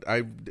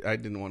 I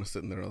didn't want to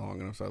sit in there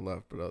long enough, so I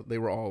left. But they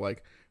were all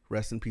like,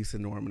 "Rest in peace to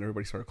Norm," and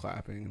everybody started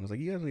clapping. And I was like,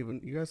 you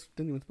guys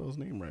didn't even spell his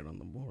name right on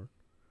the board.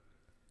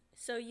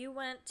 So you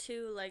went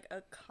to like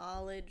a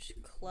college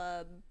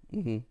club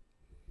Mm-hmm.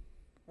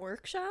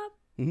 workshop?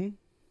 Mm-hmm.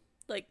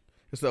 Like,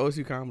 It's the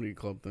OSU Comedy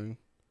Club thing.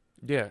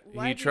 Yeah,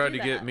 Why'd he you tried do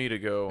to get that? me to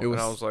go, It was-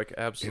 and I was like, It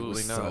absolutely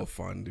was not. so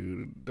fun,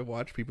 dude, to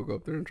watch people go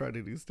up there and try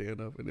to do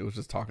stand up, and it was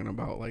just talking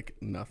about like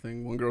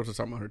nothing. One girl was just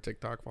talking about her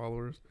TikTok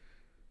followers.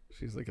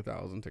 She's like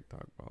 1,000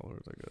 TikTok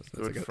followers, I guess.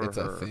 Good It's, for it's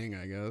her. a thing,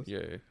 I guess.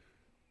 Yay.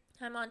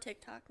 I'm on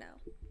TikTok now.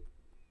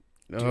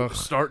 Dude, Ugh.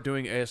 start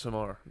doing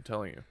ASMR, I'm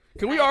telling you.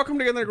 Can we all come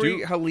together and agree?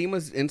 Dude.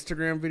 Halima's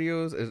Instagram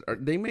videos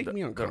they make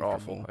me They're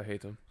uncomfortable. awful. I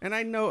hate them. And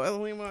I know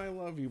Halima, I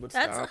love you, but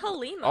That's stop.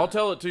 Halima. I'll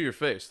tell it to your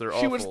face. They're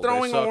awful. She was They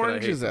throwing suck and I hate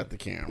oranges them. at the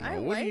camera. I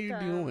What are like you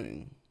them.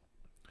 doing?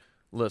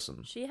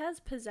 Listen, She has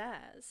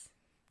pizzazz.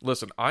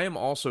 I am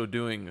also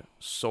doing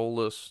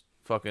soulless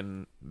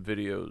fucking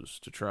videos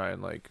to try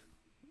and like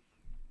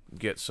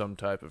get some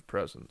type of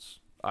presence.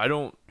 I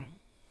don't,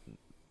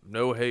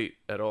 no hate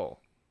at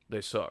all.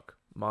 They suck.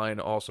 Mine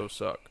also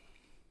suck.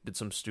 Did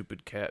some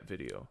stupid cat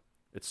video.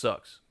 It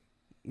sucks.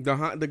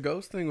 The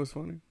ghost thing was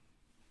funny.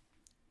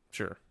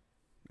 Sure.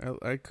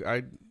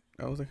 I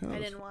I was like, oh, I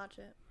didn't watch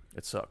it.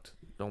 It sucked.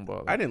 Don't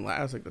bother. I didn't laugh.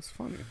 I was like, that's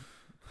funny.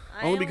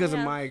 I Only because of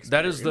have- my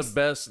That experience. is the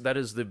best. That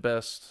is the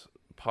best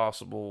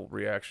possible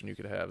reaction you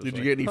could have. It's Did you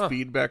like, get any huh.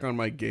 feedback on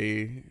my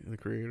gay the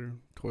creator,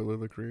 Toilet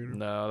the creator?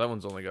 No, that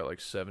one's only got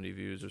like 70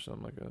 views or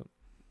something like that.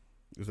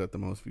 Is that the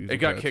most views? It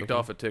you've got had kicked so far?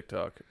 off of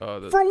TikTok. For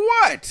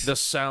what? The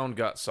sound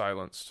got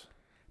silenced.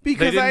 Because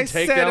They didn't I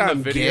take said down I'm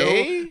the video.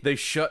 gay? They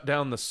shut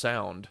down the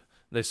sound.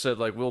 They said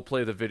like, we'll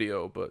play the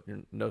video, but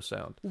no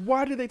sound.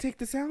 Why did they take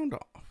the sound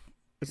off?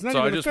 It's not So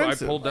even I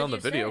offensive. pulled down the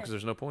What'd you video say? because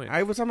there's no point.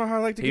 I was talking about how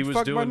I like to get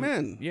fucked by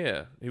men.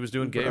 Yeah, he was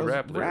doing But gay I was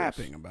rap lyrics.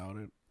 rapping about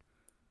it.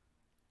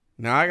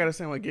 Now I gotta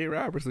sound like gay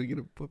rapper so you get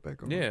it put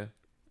back on. Yeah,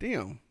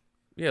 Damn.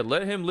 yeah.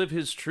 Let him live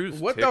his truth.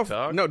 What TikTok.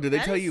 the? No, did they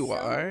That tell is you so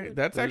why? weird.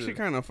 That's What actually is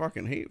it? kind of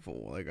fucking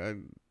hateful. Like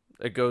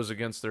It goes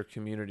against their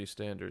community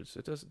standards.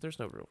 It doesn't. There's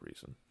no real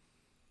reason.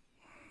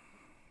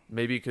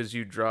 Maybe because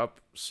you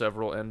drop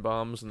several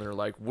N-bombs and they're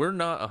like, we're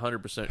not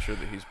 100% sure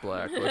that he's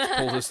black. Let's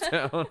pull this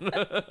down.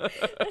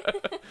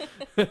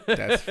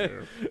 that's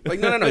fair.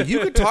 Like no. You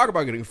could talk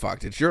about getting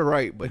fucked. It's your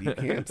right, but you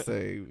can't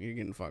say you're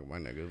getting fucked by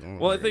niggas.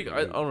 Well, I think,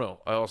 I don't know.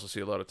 I also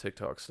see a lot of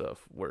TikTok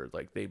stuff where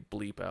like they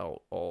bleep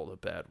out all the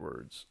bad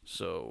words.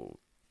 So.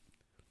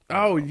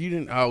 Oh, you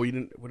didn't. Oh, you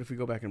didn't. What if we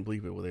go back and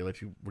bleep it? Will they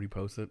let you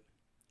repost it?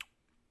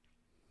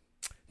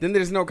 Then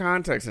there's no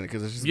context in it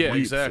because it's just Yeah, bleeps.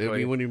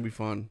 exactly. It wouldn't even be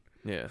fun.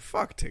 Yeah.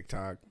 Fuck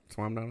TikTok. That's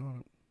why I'm not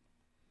on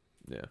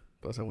it. Yeah.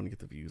 Plus, I wouldn't get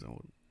the views I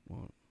would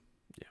want.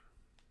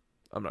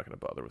 I'm not going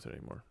to bother with it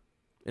anymore.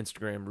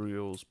 Instagram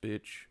Reels,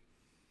 bitch.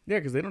 Yeah,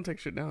 because they don't take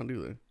shit down,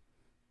 do they?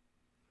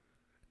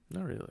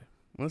 Not really.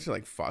 Unless you're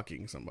like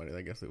fucking somebody,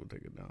 I guess they would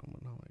take it down.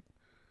 But not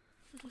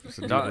like just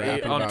a dude Not,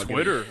 rapping on about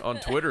Twitter. On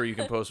Twitter, you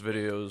can post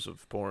videos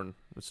of porn.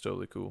 It's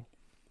totally cool.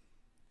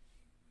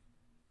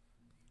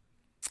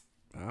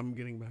 I'm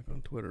getting back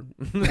on Twitter.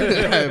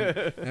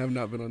 I have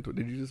not been on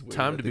Twitter. Did you just wave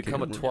Time at to the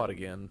become a camera? twat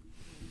again.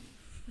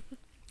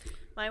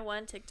 My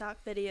one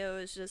TikTok video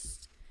is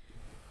just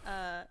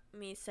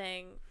me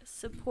saying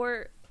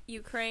support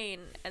Ukraine,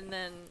 and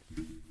then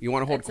You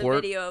want to hold it's a court?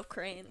 video of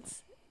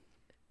cranes,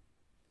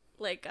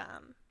 like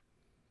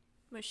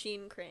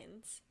machine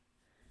cranes,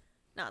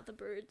 not the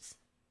birds.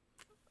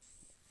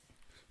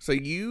 So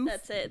you,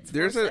 That's it. It's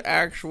there's 4 an seconds.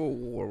 actual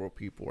war where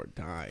people are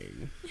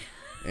dying,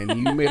 and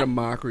you made a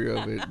mockery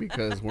of it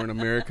because we're in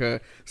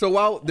America. So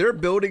while their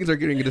buildings are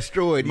getting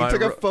destroyed, you My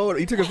took a ro- photo.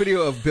 You took a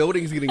video of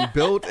buildings getting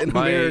built in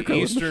My America.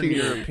 with Eastern machine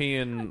guns.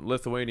 European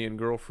Lithuanian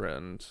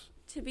girlfriend,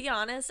 To be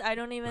honest, I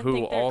don't even Who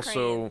think they're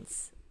also-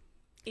 cranes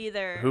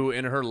either. who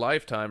in her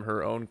lifetime,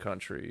 her own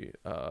country,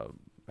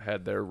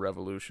 had their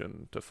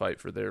revolution to fight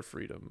for their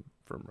freedom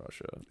from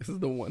Russia. This is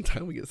the one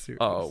time we get serious.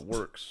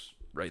 Works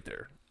right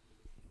there.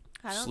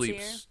 I don't see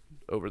her. Sleeps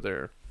over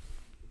there.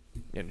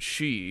 And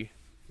she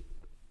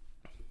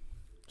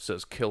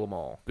says, kill them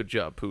all. Good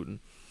job, Putin.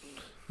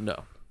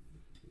 No.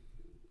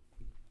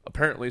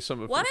 Apparently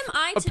some of What her- am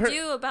I to appar-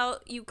 do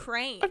about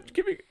Ukraine? I'm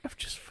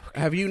just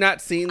fucking... Have you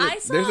not seen I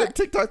that? saw There's a it.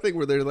 TikTok thing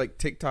where they're like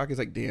TikTok is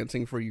like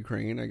dancing for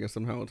Ukraine. I guess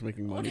somehow it's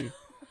making money.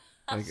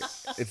 Like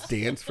it's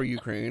dance for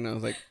Ukraine. I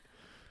was like,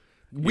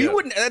 we Yeah.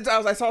 wouldn't. I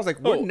saw. I was like,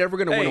 we're never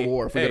gonna win a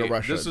war if we go to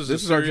Russia. This is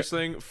a our serious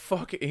thing.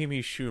 Fuck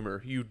Amy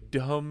Schumer. You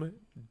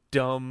dumb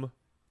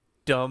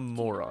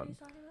moron.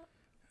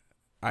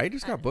 I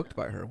just got booked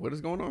by her. What is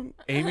going on?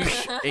 Amy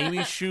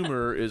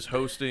Schumer is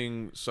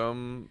hosting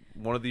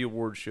one of the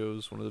award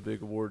shows, one of the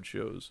big award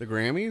shows, The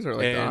Grammys or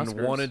like and the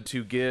Oscars? wanted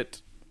to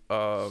get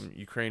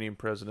Ukrainian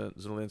President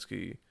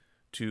Zelensky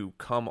to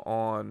come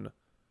on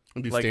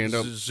And do like stand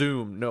up.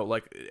 Zoom. No,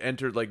 like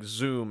enter like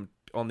Zoom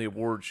on the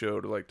award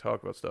show to like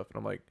talk about stuff. And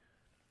I'm like,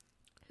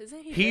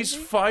 Isn't he he's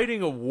busy?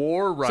 fighting a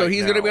war right now. So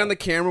he's gonna be on the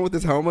camera with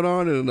his helmet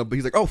on, and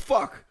he's like, "Oh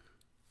fuck."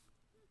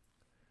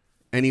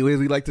 Anyways,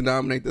 we'd like to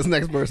nominate this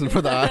next person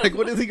for the like.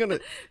 What is he gonna?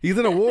 He's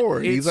in a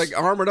war. He's It's-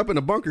 like armored up in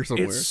a bunker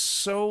somewhere. It's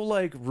so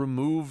like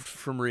removed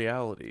from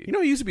reality. You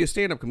know, he used to be a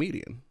stand-up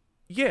comedian.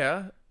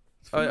 Yeah.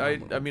 It's I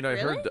phenomenal. mean I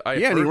Really? heard I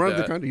yeah, and he heard runs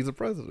that. the country. He's a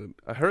president.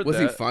 I heard Was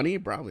that. he funny?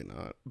 Probably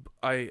not.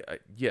 I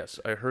yes,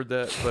 I heard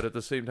that, but at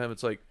the same time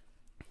it's like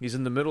he's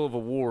in the middle of a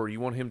war. You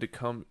want him to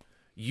come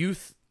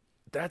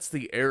that's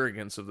the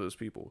arrogance of those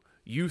people.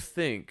 You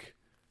think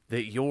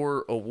that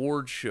your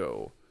award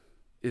show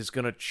is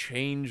going to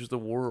change the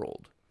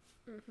world.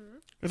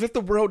 As if the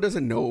world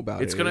doesn't know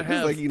about It's it. going to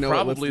have like, you know,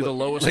 probably let's the look-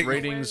 lowest like,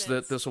 ratings Awareness.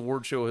 that this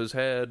award show has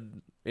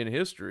had in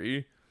history.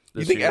 You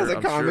This think year, as a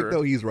I'm comic sure.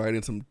 though, he's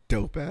writing some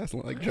dope ass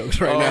like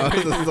jokes right Oh. now.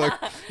 This is like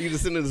he's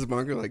just sitting in his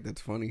bunker like that's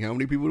funny. How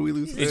many people do we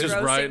lose? He's He's today? just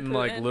roasting writing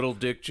like Putin. little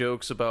dick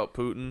jokes about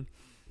Putin.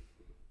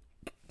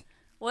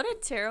 What a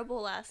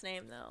terrible last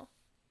name, though.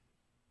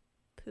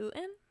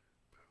 Putin?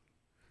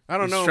 I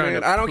don't He's know, trying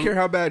man. to I don't poop- care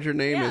how bad your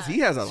name is. Yeah. He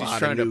has a He's lot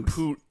trying of to nukes.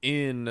 put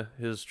in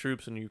his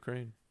troops in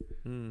Ukraine.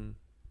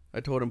 I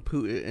told him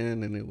put it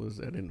in, and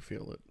I didn't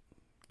feel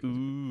it.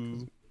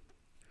 Ooh.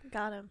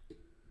 Got him.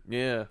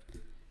 Yeah.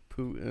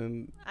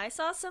 Putin. I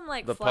saw some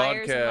like The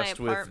flyers in my podcast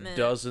with apartment.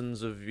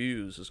 dozens of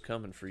views is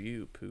coming for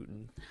you,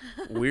 Putin.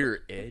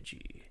 We're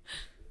edgy.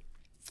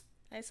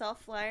 I saw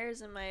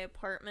flyers in my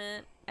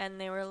apartment, and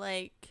they were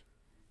like,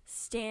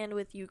 stand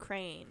with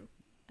Ukraine.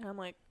 And I'm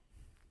like,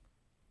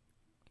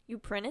 you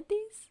printed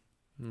these?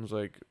 And I was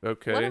like,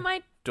 okay. What am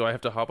I? Do I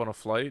have to hop on a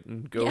flight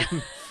and go? Yeah.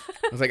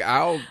 I was like,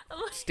 I'll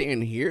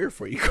stand here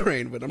for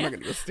Ukraine, but I'm not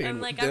gonna go stand I'm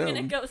with like, them. I'm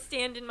gonna go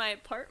stand in my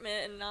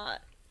apartment and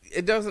not.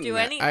 It doesn't. do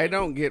I anything.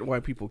 don't get why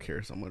people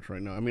care so much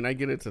right now. I mean, I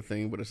get it's a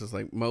thing, but it's just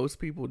like most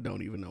people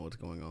don't even know what's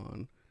going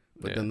on.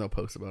 But Yeah. then they'll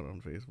post about it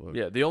on Facebook.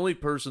 Yeah, the only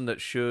person that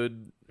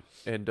should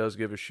and does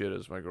give a shit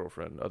is my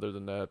girlfriend. Other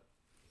than that,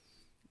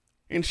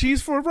 And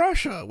she's for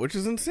Russia, which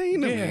is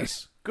insane to me.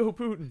 yes, go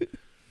Putin.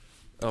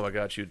 Oh my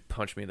God, she'd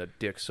punch me in the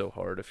dick so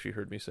hard if she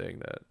heard me saying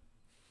that.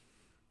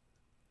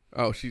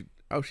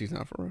 She's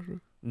not for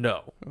Russia.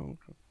 No, Oh,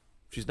 okay.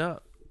 she's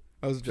not.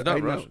 She's not I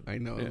know, Russian. I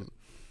know. Yeah.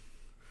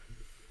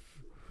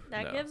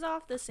 That No. gives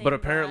off the same. But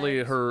apparently,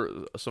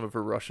 vibes. some of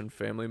her Russian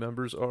family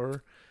members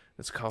are.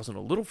 It's causing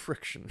a little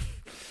friction.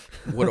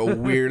 What a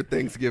weird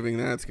Thanksgiving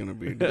that's gonna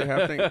be. Do they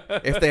have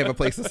if they have a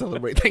place to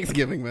celebrate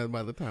Thanksgiving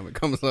by the time it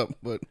comes up,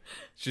 but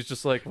She's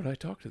just like, when I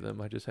talk to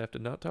them, I just have to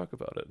not talk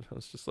about it. I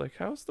was just like,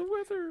 how's the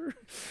weather?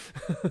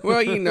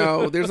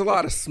 well, there's a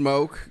lot of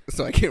smoke,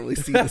 so I can't really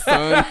see the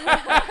sun.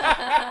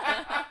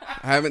 I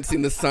haven't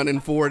seen the sun in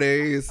 4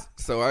 days,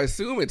 so I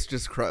assume it's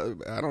just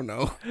I don't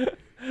know.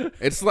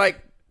 It's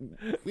like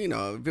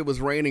if it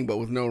was raining but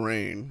with no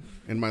rain,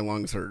 and my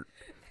lungs hurt.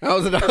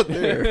 How's it out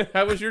there?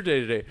 How was your day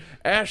today?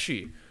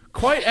 Ashy.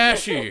 Quite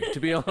ashy, to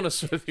be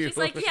honest with you. She's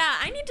like, yeah,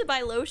 I need to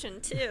buy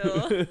lotion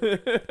too.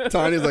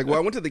 Tanya's like, well,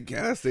 I went to the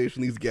gas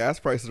station. These gas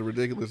prices are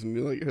ridiculous. And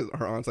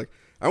her aunt's like,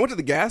 I went to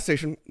the gas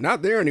station.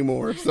 Not there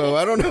anymore. So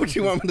I don't know what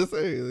you want me to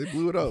say. They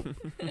blew it up.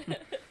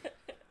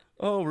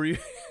 Oh, were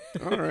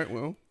All right,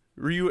 well.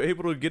 you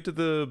able to get to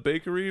the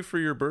bakery for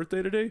your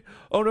birthday today?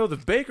 Oh no, the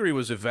bakery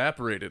was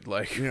evaporated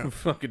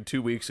fucking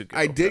 2 weeks ago.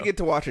 I did get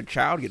to watch a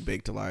child get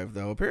baked alive,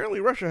 though. Apparently,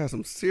 Russia has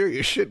some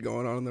serious shit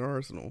going on in their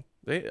arsenal.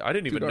 I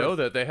didn't even Dude, know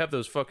that they have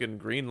those fucking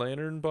Green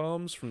Lantern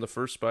bombs from the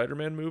first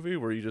Spider-Man movie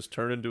where you just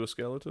turn into a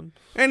skeleton.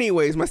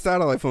 Anyways, my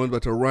satellite phone's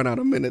about to run out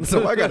of minutes,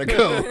 so I gotta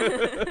go.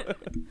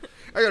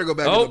 I gotta go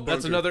back. Oh, to the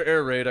that's bunker. another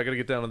air raid. I gotta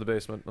get down in the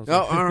basement. Oh,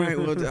 all right.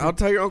 Well, I'll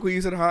tell your uncle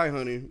you said hi,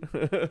 honey.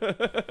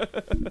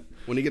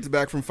 When he gets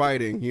back from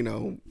fighting,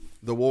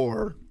 the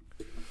war.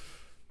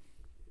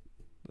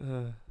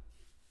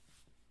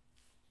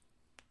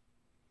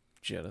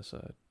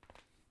 Genocide.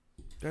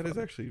 That is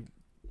actually.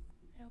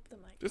 I hope the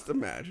mic. Just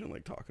imagine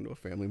talking to a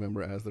family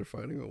member as they're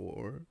fighting a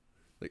war.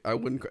 I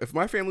wouldn't. If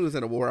my family was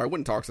in a war, I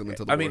wouldn't talk to them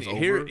until the war's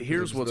over.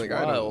 Here's It's what's I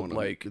don't wild.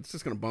 wanna- it's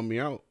just gonna bum me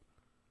out.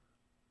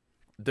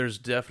 There's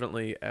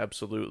definitely,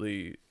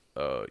 absolutely,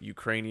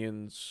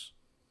 Ukrainians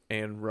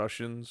and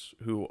Russians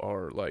who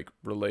are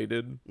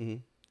related,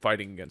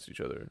 fighting against each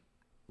other,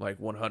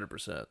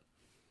 100%.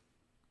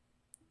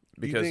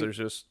 Because there's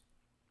just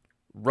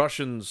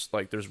Russians,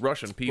 there's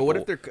Russian people. But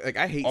what if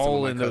they're I hate all some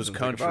of my in those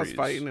cousins. If I was countries.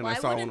 fighting and Why I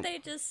saw wouldn't one. they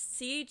just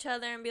see each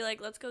other and be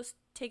like, let's go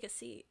take a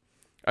seat?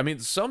 I mean,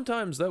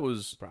 sometimes that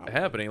was Probably.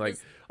 happening.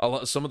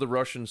 Some of the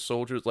Russian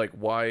soldiers,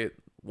 why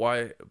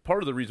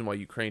part of the reason why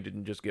Ukraine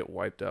didn't just get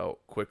wiped out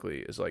quickly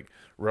is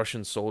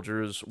Russian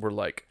soldiers were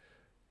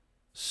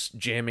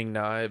jamming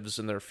knives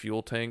in their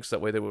fuel tanks. That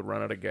way they would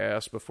run out of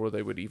gas before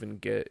they would even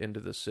get into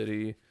the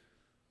city.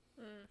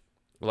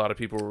 A lot of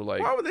people were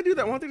like, Why would they do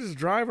that? Why don't they just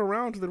drive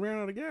around till they ran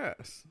out of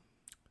gas?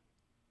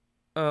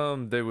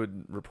 they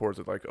would report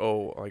that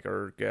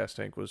our gas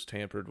tank was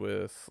tampered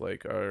with,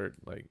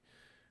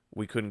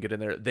 we couldn't get in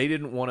there. They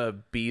didn't want to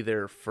be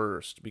there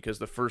first because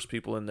the first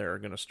people in there are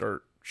going to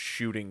start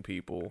shooting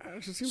people.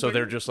 It just seems So like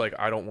they're just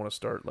I don't want to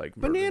start murdering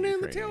banana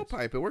in the Ukrainians.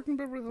 tailpipe. It worked in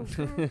Beverly Hills.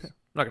 House. I'm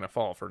not going to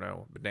fall for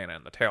no banana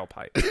in the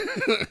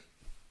tailpipe.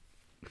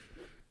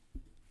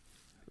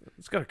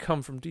 It's got to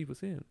come from deep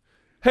within.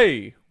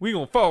 Hey, we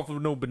gonna fall for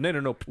no banana,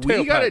 no tailpipe.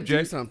 We gotta do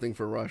Jack. something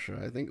for Russia.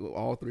 I think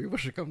all three of us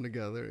should come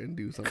together and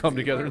do something. Come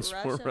together about and it.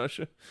 support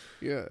Russia.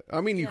 Yeah,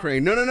 I mean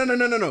Ukraine. No.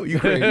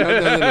 Ukraine. No.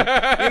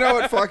 You know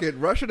what? Fuck it.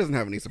 Russia doesn't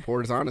have any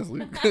supporters,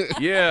 honestly.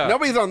 Yeah,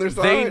 Nobody's on their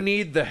side. They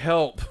need the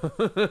help.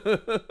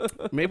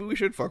 Maybe we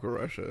should fuck with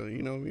Russia.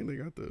 You know what I mean? They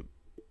got the.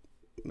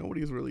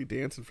 Nobody's really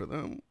dancing for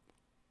them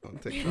on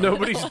TikTok.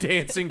 Nobody's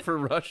dancing for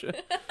Russia.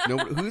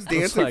 Who's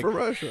dancing like- for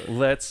Russia?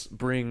 Let's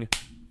bring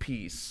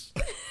peace.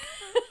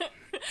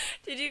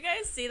 Did you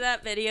guys see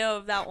that video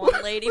of that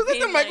one lady Was that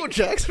being the Michael like,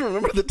 Jackson?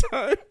 Remember the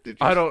time? Did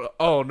you? I don't.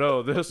 Oh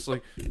no, this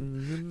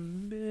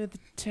remember the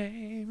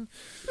time.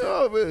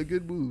 Oh man,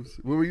 good moves.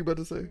 What were you about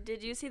to say?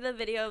 Did you see the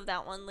video of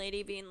that one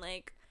lady being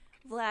like,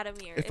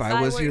 Vladimir, If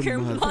I was were your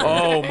mother."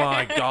 Oh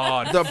my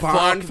God! The Fuck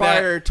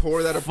bonfire that-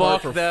 tore that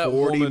apart fuck for that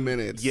 40 woman.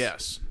 minutes.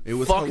 Yes, It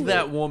was fuck hilarious.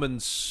 that woman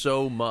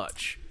so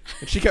much.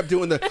 And she kept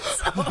doing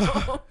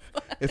the.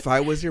 If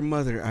I was your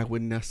mother, I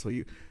would nestle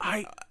you.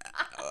 I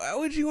Why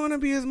would you want to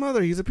be his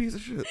mother? He's a piece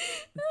of shit.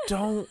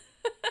 don't.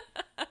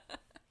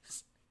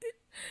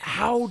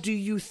 How do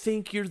you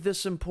think you're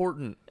this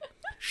important?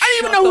 I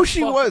even know who the she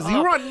fuck was. You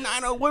up. were on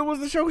 90. What was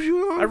the show she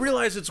was on? I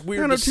realize it's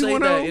weird to say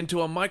 90210. that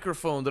into a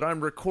microphone that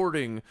I'm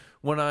recording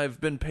when I've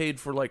been paid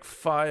for like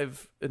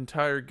 5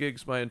 entire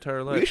gigs my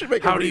entire life. should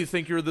make How a do re- you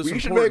think you're this we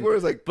should important? make where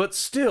it's like- but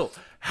still,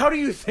 how do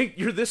you think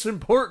you're this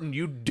important,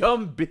 you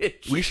dumb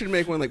bitch? We should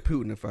make one like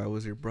Putin. If I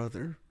was your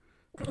brother,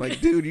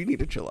 like, dude, you need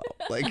to chill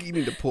out. Like, you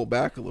need to pull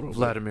back a little bit.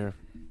 Vladimir,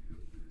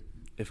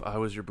 if I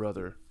was your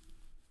brother,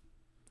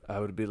 I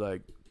would be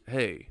like,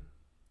 hey,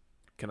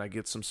 can I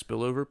get some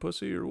spillover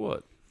pussy or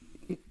what?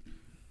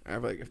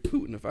 I'd be like, if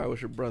Putin, if I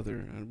was your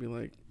brother, I'd be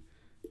like,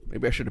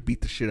 maybe I should have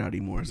beat the shit out of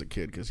you more as a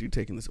kid because you're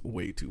taking this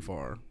way too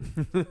far.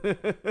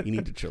 You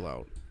need to chill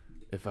out.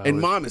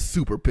 And mom is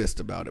super pissed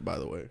about it, by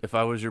the way. If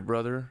I was your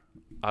brother,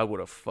 I would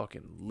have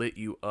fucking lit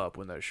you up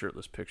when that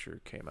shirtless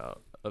picture came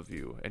out of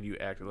you and you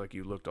acted like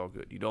you looked all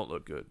good. You don't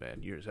look good, man.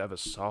 You just have a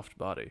soft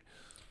body.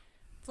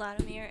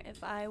 Vladimir,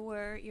 if I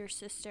were your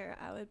sister,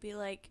 I would be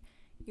like,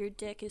 your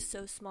dick is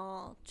so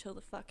small, chill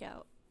the fuck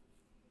out.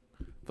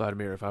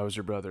 Vladimir, if I was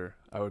your brother,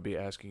 I would be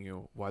asking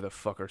you why the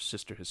fuck our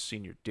sister has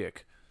seen your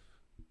dick.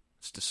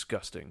 It's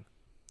disgusting.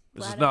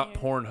 This is not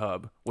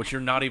Pornhub, which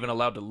you're not even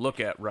allowed to look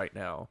at right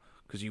now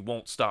because you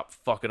won't stop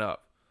fucking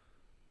up.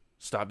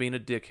 Stop being a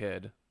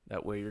dickhead.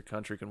 That way your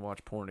country can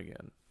watch porn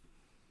again.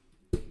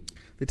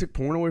 They took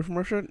porn away from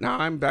Russia? Now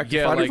I'm back to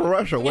Yeah, fighting like- for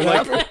Russia. What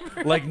happened?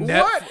 Like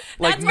What?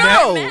 like That's no.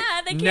 not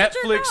bad. They can't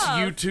jerk Netflix, off.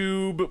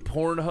 YouTube,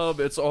 Pornhub,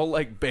 it's all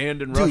like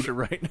banned in Dude, Russia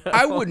right now.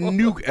 I would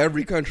nuke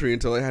every country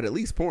until I had at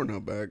least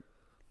Pornhub back.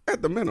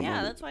 At the minimum.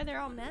 Yeah, that's why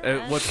they're all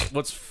mad.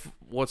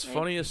 What's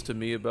funniest to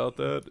me about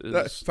that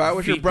is If I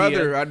was your VPN.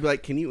 brother, I'd be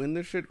like, can you end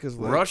this shit? Because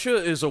like, Russia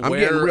is aware I'm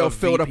getting real of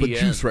filled up with VPNs.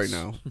 juice right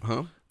now.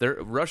 Huh?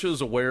 Russia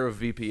is aware of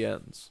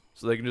VPNs,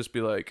 so they can just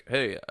be like,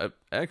 "Hey, I'm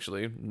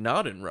actually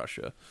not in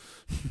Russia.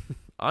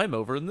 I'm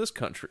over in this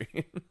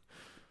country."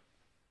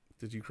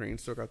 Did Ukraine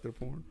still got their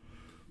porn?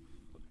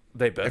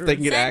 They better. If they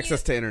can get Send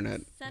access to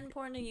internet. Send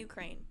porn to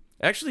Ukraine.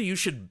 Actually, you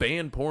should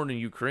ban porn in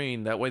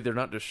Ukraine. That way, they're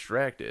not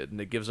distracted, and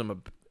it gives them a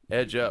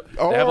edge up.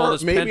 Or They have all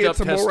this maybe pent up it's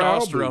a morale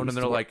testosterone, and boost.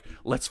 they're like,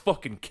 "Let's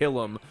fucking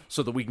kill them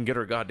so that we can get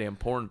our goddamn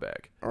porn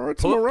back." Or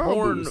it's a Put morale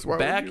porn boost. Why would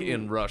back you-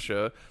 in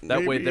Russia. That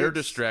way, Maybe they're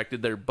it's-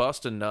 distracted. They're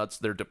busting nuts.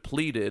 They're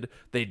depleted.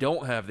 They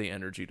don't have the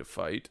energy to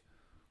fight.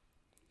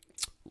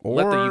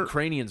 Let the Or-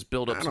 Ukrainians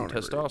build up I some don't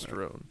agree with that.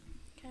 testosterone.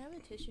 Can I have a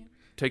tissue?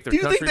 Take their Do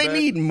you country think they back.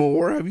 need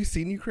more? Have you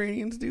seen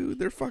Ukrainians, dude?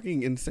 They're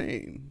fucking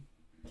insane.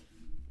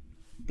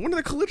 One of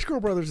the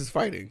Klitschko brothers is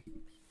fighting.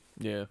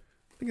 Yeah,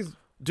 I think it's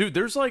dude.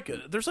 There's like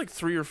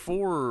 3 or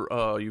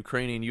 4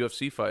 Ukrainian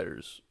UFC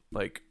fighters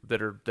like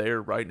that are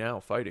there right now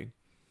fighting.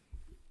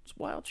 It's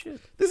wild shit.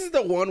 This is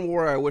the one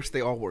war I wish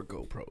they all were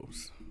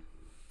GoPros.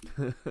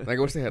 Like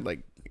I wish they had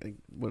like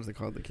what is it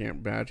called, the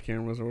badge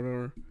cameras or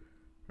whatever,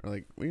 or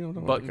like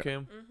Button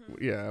cam.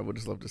 Yeah, I would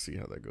just love to see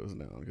how that goes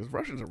down because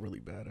Russians are really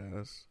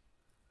badass,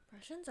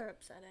 Russians are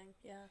upsetting.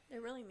 Yeah,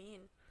 they're really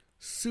mean.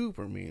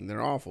 super mean.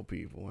 They're awful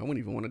people. I wouldn't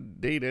even want to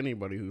date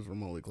anybody who's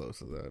remotely close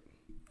to that.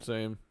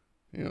 Same.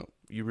 You know,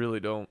 You really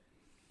don't.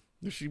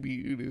 this should be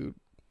you, dude.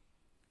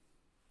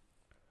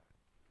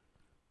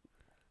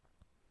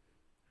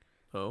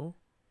 Oh,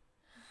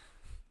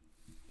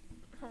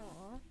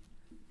 Aww.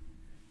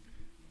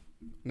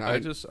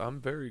 No, I'm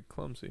very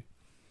clumsy.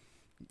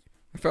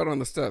 I fell down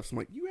the steps. I'm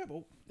like,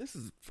 this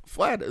is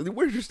flat.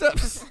 Where's your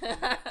steps?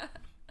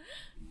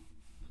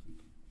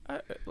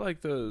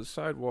 Like the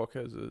sidewalk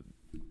has a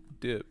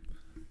dip.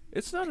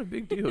 It's not a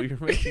big deal. You're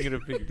making it a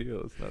big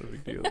deal. It's not a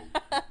big deal.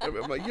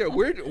 I'm like, yeah.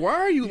 Why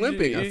are you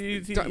limping?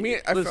 I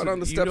fell Listen, down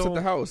the you steps at the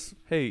don't- house.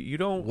 Hey, you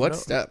don't. What know,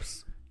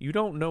 steps? You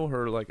don't know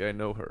her like I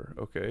know her.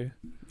 Okay,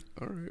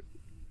 All right.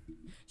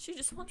 She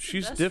just wants. the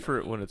she's best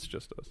different for me. when it's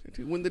just us.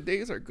 Dude, when the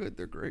days are good,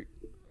 they're great.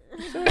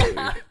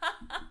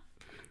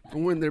 But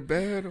when they're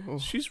bad, oh.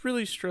 She's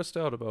really stressed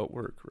out about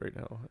work right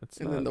now. It's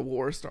And not, then the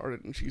war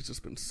started, and she's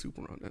just been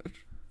super on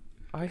edge.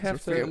 I Her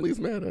have to. family's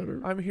mad at her.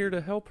 I'm here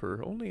to help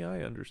her. Only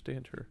I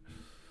understand her.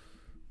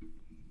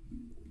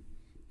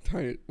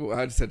 Tiny, well,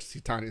 I just said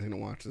Tiny's gonna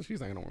watch this.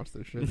 She's not gonna watch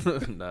this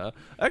shit. Nah,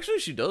 actually,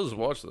 she does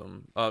watch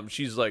them.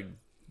 She's like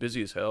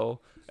busy as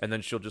hell, and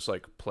then she'll just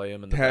like play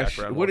them in the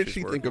background. What while did she's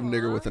she working. think of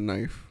nigger with a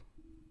knife?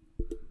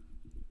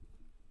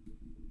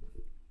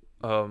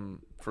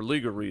 For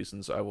legal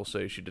reasons, I will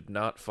say she did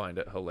not find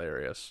it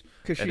hilarious,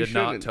 'Cause and she did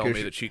not shouldn't, tell 'cause me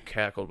she- that she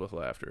cackled with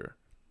laughter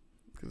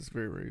Because it's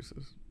very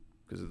racist.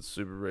 because it's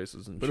super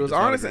racist. And But she it was does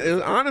not honest. agree It was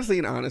with that. honestly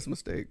an honest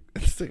mistake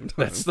at the same time.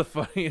 That's the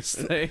funniest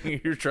thing.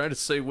 You're trying to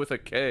say with a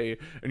K,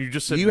 and you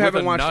just said You with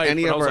haven't a watched knife,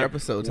 any and I of was our like,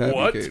 episodes, have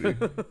what? you,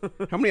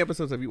 Katie? How many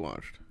episodes have you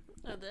watched?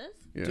 Oh, this?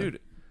 Yeah. Dude,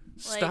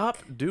 stop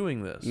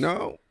doing this.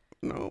 No.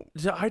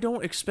 I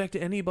don't expect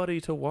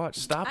anybody to watch.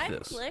 Stop I've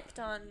this. clicked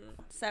on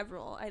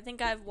several. I think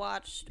I've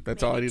watched.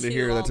 That's all I maybe need to 2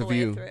 hear. all That's the a way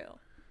view. through,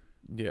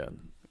 Yeah,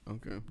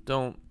 Okay.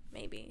 don't.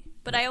 maybe.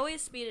 But I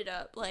always speed it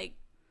up, like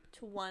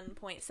to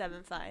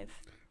 1.75.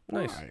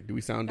 Nice. Why? Do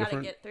we sound Gotta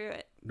different? get through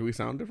it. Do we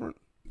sound different?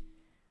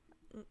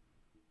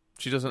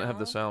 She doesn't have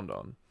the No. sound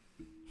on.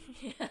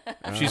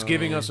 She's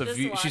giving us a Just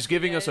view. watch She's you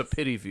giving us a guys.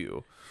 pity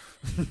view.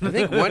 I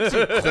think once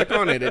you click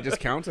on it, it just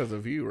counts as a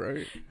view,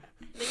 right?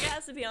 I think it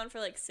has to be on for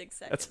like 6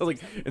 seconds. That's how,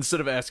 like, instead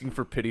of asking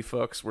for pity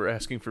fucks, we're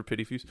asking for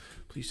pity views.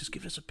 Please just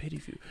give us a pity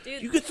view.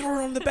 Dude. You can throw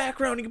it on the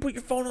background. You can put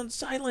your phone on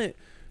silent.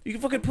 You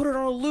can fucking put it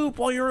on a loop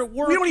while you're at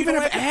work. We don't You even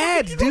have to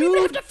ads, you don't even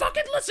dude. have to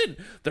fucking listen.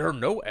 There are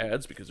no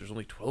ads because there's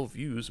only 12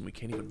 views and we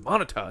can't even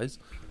monetize.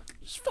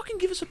 Just fucking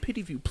give us a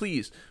pity view,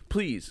 please.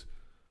 Please.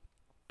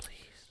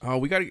 Oh,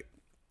 we gotta.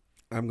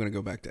 I'm gonna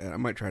go back to. I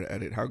might try to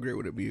edit. How great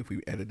would it be if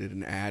we edited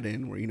an ad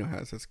in where how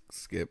it says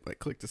skip, like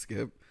click to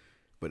skip,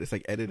 but it's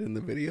like edited in the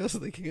video so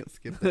they can't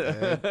skip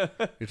the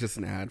ad. It's just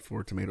an ad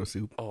for tomato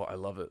soup Oh, I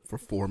love it. for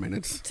 4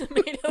 minutes.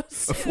 Tomato A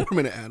soup.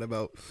 4-minute ad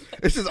about.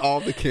 It's just all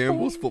the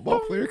Campbell's football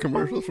player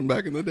commercials from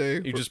back in the day.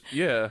 You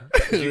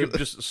you could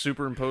just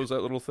superimpose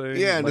that little thing.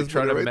 Yeah, and and like just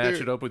try put to it right match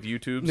there. it up with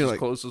YouTube's You're as like-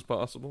 close as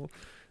possible.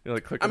 You're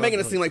like, click I'm it making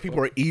on, it seem like people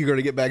are eager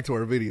to get back to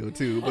our video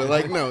too, but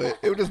like no, it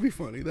would just be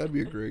funny. That'd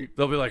be a great.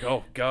 They'll be like,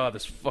 "Oh God,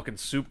 this fucking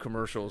soup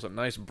commercial is a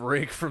nice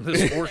break from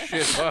this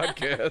horseshit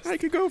podcast." I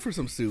could go for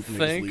some soup and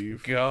just Thank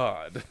leave.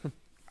 God.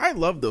 I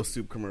love those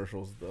soup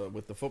commercials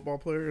with the football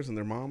players and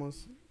their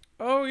mamas.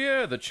 Oh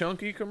yeah, the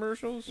chunky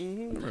commercials. Mhm.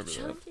 I remember that.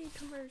 Chunky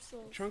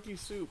commercials. Chunky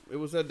soup. It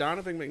was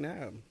Donovan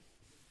McNabb.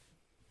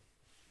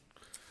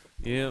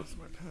 Yeah. That's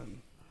my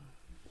pen.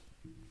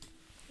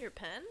 Your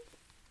pen?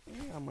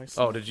 Yeah, my.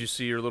 Oh, did you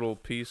see your little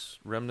piece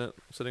remnant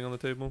sitting on the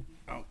table?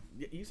 Oh,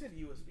 you said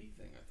USB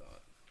thing. I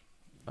thought.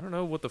 I don't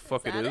know what the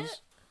fuck it that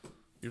is.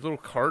 Your little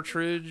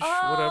cartridge,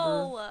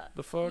 Oh, whatever.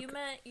 The fuck? You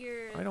meant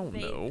your I don't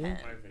vape know. pen.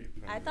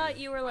 vape pen. I thought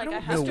you were like, I I,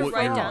 don't have know to what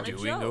write you're down a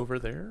doing joke. over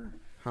there.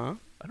 Huh?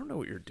 I don't know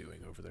what you're doing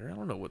over there. I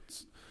don't know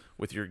what's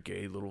with your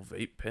gay little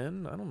vape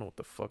pen. I don't know what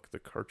the fuck the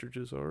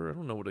cartridges are. I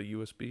don't know what a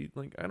USB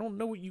I don't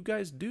know what you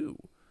guys do.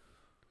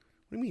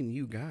 What do you mean,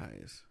 you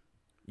guys?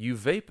 You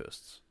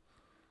vapists.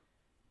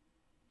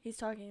 He's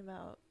talking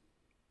about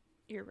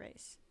your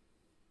race.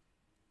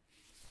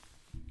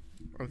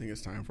 I think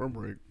it's time for a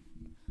break.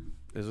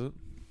 Is it?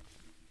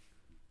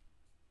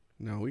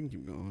 No, we can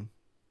keep going.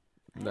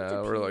 I have to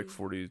Nah, we're pee. like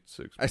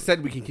 46. I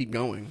said we can keep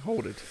going.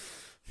 Hold it.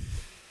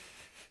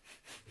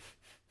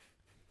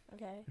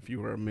 Okay. If you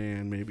were a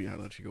man, maybe I'd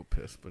let you go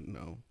piss, but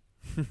no.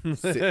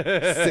 Sit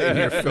in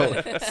your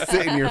filth.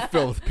 Sit in your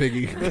filth,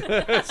 piggy.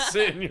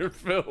 Sit in your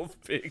filth,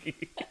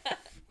 piggy.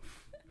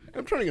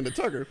 I'm trying to get into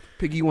Tucker.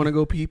 Piggy, you want to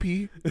go pee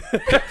pee?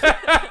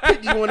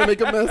 Piggy, you want to make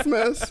a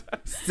mess?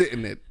 Sit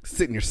in it.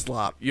 Sit in your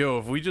slop. Yo,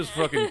 if we just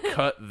fucking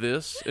cut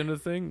this into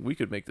thing, we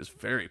could make this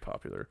very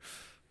popular.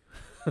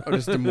 I'll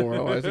just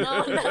demoralize it.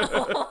 Oh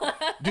no.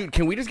 Dude,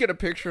 can we just get a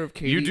picture of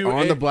Katie You do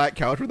on a- the black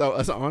couch without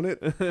us on it?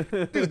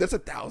 Dude, that's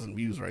 1,000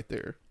 views right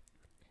there.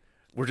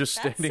 We're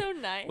just That's standing. so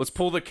nice. Let's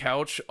pull the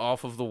couch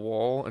off of the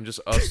wall and just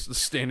us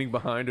standing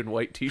behind in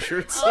white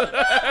t-shirts.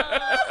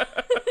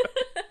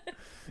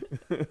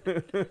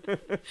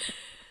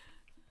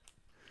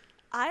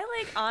 I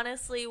like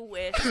honestly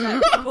wish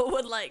that people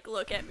would like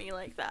look at me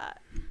like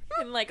that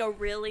in like a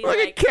really Like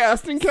a like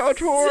casting couch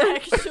whore.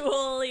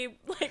 sexually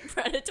like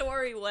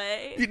predatory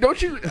way.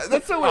 Don't you?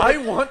 That's so. I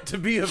want to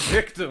be a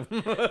victim.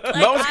 Like,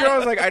 Most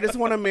girls like, I just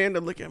want a man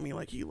to look at me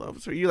like he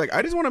loves her. You like,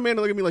 I just want a man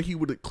to look at me like he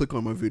would click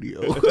on my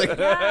video. Like,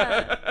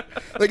 Yeah.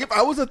 like if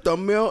I was a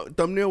thumbnail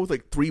with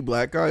like 3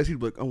 black guys, he'd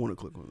be like, I want to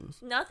click on this.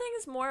 Nothing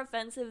is more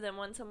offensive than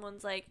when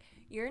someone's like,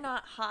 "You're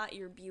not hot,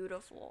 you're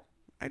beautiful."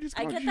 I just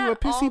I called get you a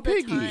that all pissy the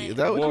piggy. time. Is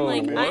that what Whoa, you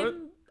Like mean? what?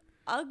 I'm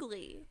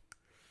ugly.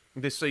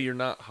 They say you're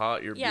not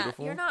hot, you're Yeah,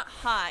 beautiful. you're not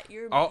hot,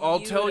 you're I'll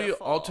beautiful. tell you.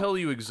 I'll tell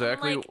you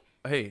exactly. like-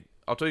 Hey,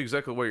 I'll tell you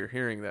exactly why you're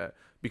hearing that,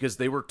 because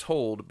they were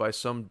told by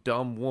some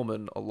dumb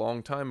woman a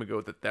long time ago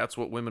that that's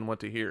what women want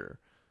to hear.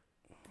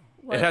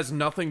 What? It has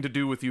nothing to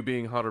do with you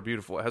being hot or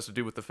beautiful. It has to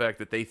do with the fact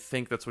that they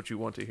think that's what you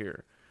want to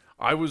hear.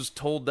 I was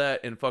told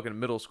that in fucking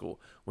middle school.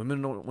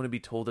 Women don't want to be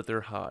told that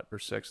they're hot or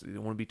sexy. They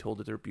want to be told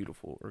that they're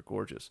beautiful or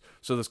gorgeous.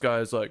 So this guy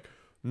is like,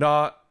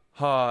 not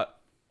hot,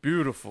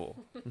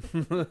 beautiful.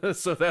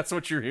 So that's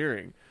what you're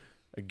hearing.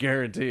 I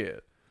guarantee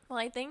it. Well,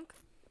 I think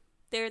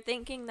they're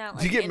thinking that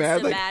Do you like get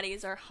mad, like-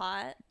 baddies are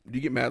hot. Do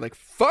you get mad like,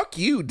 fuck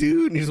you,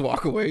 dude? And you just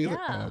walk away. You're like,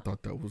 Yeah. oh, I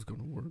thought that was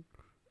going to work.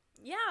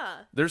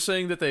 Yeah. They're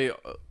saying that they,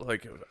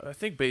 like, I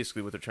think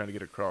basically what they're trying to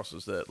get across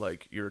is that,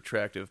 like, you're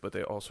attractive, but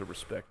they also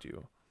respect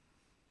you.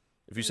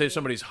 If you say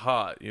somebody's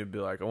hot, you'd be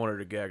like, I want her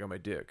to gag on my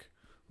dick.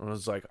 And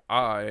it's like,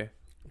 I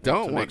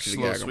Don't to want make you to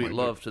slow, gag on sweet my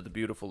love dick. to the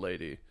beautiful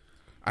lady.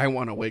 I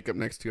want to wake up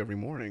next to you every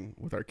morning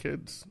with our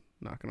kids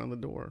knocking on the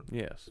door.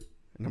 Yes.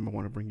 And I'm going to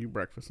want to bring you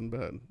breakfast in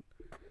bed.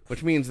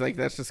 Which means, like,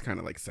 that's just kind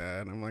of, like,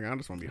 sad. I'm like, I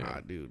just want to be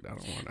hot, dude. I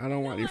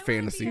don't want your I wanna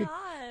fantasy. be hot.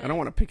 I don't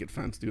want a picket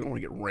fence, dude. I don't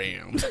want to get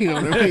rammed. You know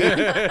what I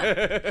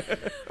mean?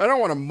 I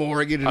don't want a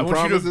mortgage and I want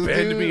promises, you to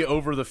bend dude. me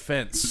over the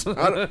fence. I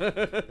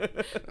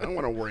don't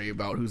want to worry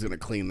about who's going to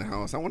clean the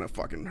house. I want to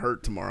fucking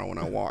hurt tomorrow when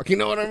I walk. You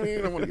know what I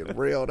mean? I want to get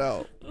railed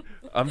out.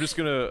 I'm just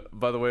gonna.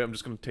 By the way, I'm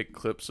just gonna take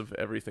clips of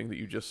everything that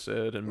you just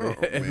said and,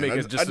 and man, make I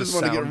it just just a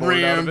wanna get soundboard out of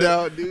rammed it.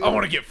 out, dude. I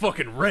want to get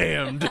fucking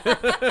rammed.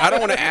 I don't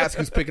want to ask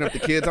who's picking up the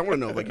kids. I want to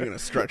know, like, you're gonna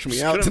stretch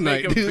me out Gonna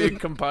tonight, make a dude. big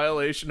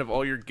compilation of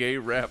all your gay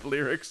rap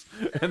lyrics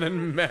and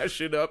then mash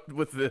it up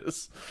with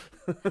this.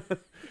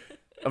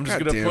 I'm just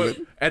God gonna damn put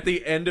it. at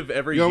the end of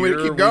every You want me year.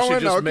 to keep We going?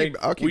 should just I'll make.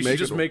 keep- I'll keep we should making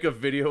just them. make a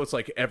video. It's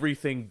like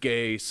everything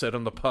gay said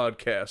on the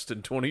podcast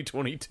in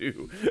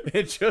 2022.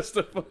 It's just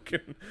a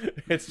fucking.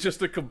 It's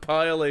just a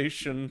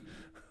compilation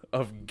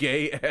of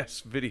gay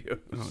ass videos.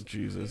 Oh You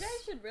Jesus, guys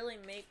should really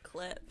make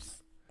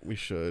clips. we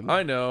should.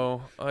 I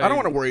know. I don't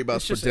want to worry about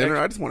it's for just dinner.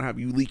 I just want to have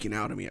you leaking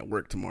out of me at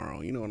work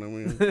tomorrow. You know what I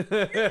mean?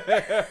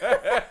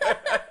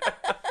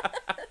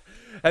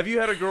 Have you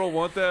had a girl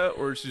want that,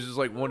 or she's just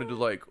like wanted to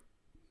like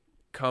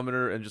come in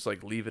her and just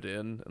like leave it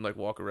in and like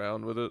walk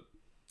around with it?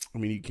 I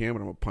mean, you can, but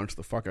I'm gonna punch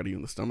the fuck out of you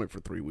in the stomach for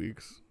 3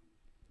 weeks.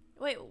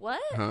 Wait,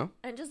 what? Huh?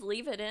 And just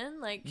leave it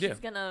in? Like, Yeah. she's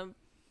gonna...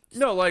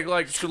 No,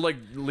 like she'll like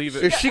leave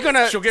it. Is she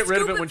gonna? She'll get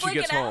rid of Scoop it when and she flick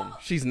gets it home.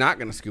 out? She's not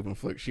gonna scoop and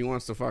flick. She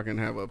wants to fucking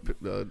have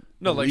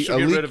No, like she'll a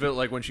get leak. rid of it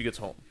like when she gets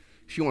home.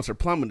 She wants her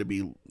plumbing to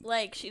be.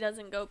 Like, she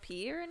doesn't go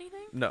pee or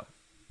anything? No,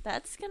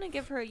 That's gonna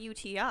give her a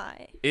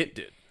UTI. it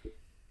did.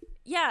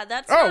 Yeah,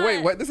 that's Oh not...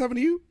 wait, what? This happened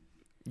to you?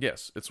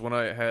 Yes, it's when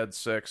I had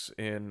sex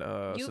in You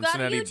got a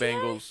Cincinnati UTI?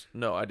 Bengals.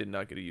 No, I did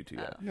not get a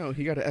UTI. No,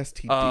 he got an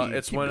STD.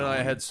 It's Keep when I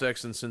going. had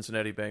sex in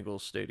Cincinnati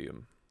Bengals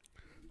Stadium.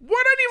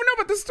 What? I didn't even know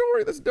about this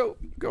story. That's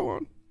dope. Go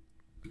on.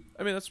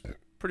 I mean, that's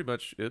pretty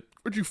much it.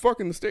 Where'd you fuck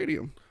in the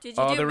stadium? Did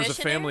you do There was a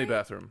missionary? family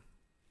bathroom.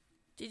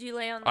 Did you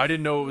lay on the I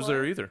didn't know it was there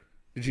floor? either.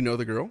 Did you know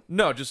the girl?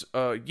 No, just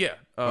yeah.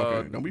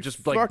 Okay, don't be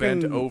just like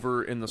bent fucking-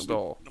 over in the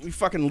stall. We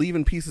fucking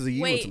leaving pieces of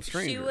you with Wait, some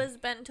stranger. she was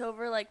bent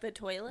over like the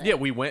toilet? Yeah,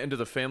 we went into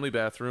the family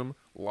bathroom,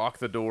 locked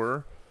the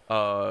door.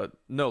 No,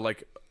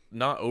 like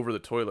not over the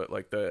toilet,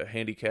 like the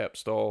handicap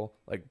stall,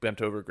 like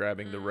bent over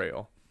grabbing the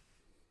rail.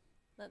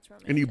 That's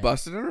romantic. And you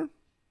busted in her?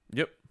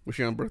 Yep. Was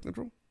she on birth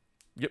control?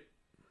 Yep.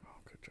 Oh,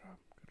 good job.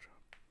 Good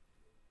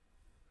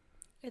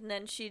job. And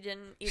then she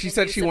didn't even She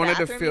said use she the wanted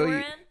to bathroom fill were you-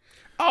 in?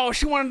 Oh,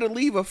 she wanted to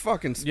leave a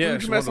fucking Yeah,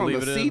 splooge she mess wanted to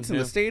on the leave it in, seats in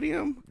yeah. the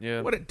stadium.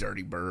 Yeah. What a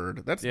dirty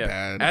bird. That's Yeah.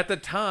 bad. At the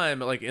time,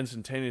 like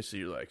instantaneously,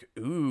 you're like,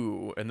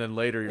 ooh, and then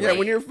later you're yeah, like,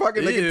 when you're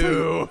fucking like,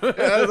 ew. yeah,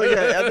 I was like,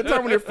 yeah, at the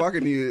time when you're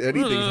fucking, you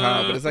anything's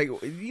hot. But it's like,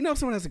 you know, if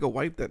someone has to go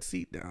wipe that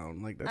seat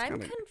down, like that's I'm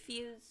kind of.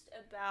 confused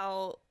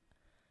about...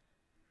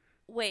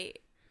 Wait.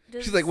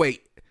 Does She's like,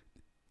 wait,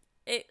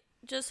 It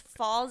just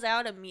falls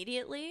out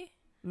immediately?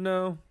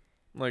 No,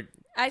 like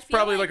I feel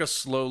probably like a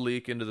slow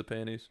leak into the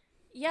panties.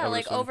 Yeah, I would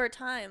like assume. over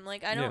time.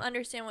 Like, I don't Yeah.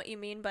 understand what you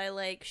mean by,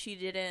 like, she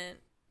didn't...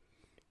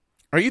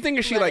 are you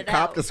thinking she Let like it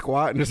copped out. a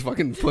squat and just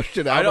fucking pushed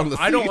it out on the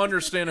seat? I don't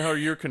understand how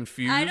you're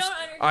confused. I don't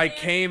I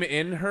understand. came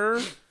in her,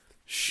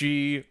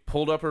 she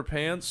pulled up her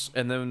pants,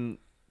 and then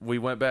we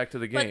went back to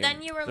the game. But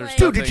then you were There's like-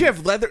 Dude, did nothing- you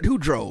have leather? Who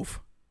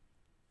drove?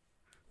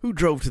 Who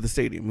drove to the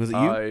stadium? Was it you?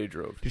 I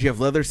drove. Did you have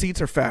leather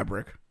seats or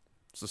fabric?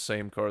 It's the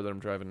same car that I'm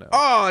driving now.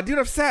 Oh, dude,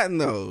 I've sat in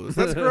those.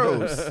 That's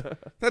gross.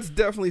 That's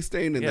definitely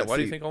stained in yeah, that why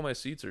do you seat. think all my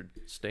seats are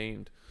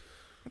stained?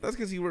 That's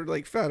because you were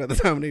like fat at the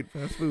time and ate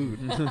fast food.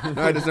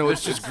 I just know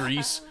It's just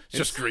grease. It's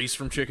just grease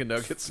from chicken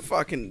nuggets.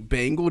 fucking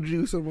Bengal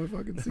juice on my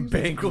fucking seat.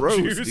 Bengal Gross,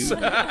 juice. dude.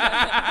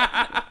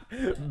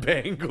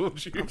 Bengal I'm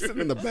juice. sitting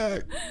in the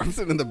back. I'm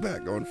sitting in the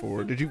back going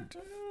forward. Did you?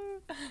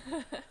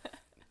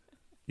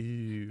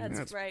 Ew.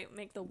 That's right.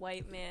 Make the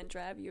white man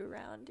drive you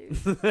around, dude.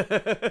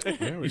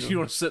 There we You go.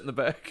 want to sit in the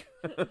back?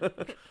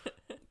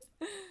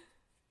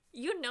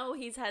 You know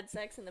he's had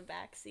sex in the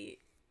back seat.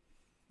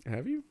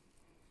 Have you?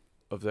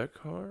 Of that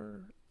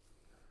car?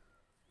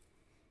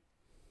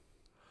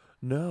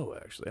 No,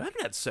 actually. I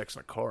haven't had sex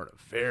in a car in a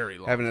very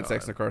long I haven't time. had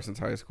sex in a car since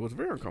high school. It's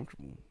very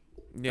uncomfortable.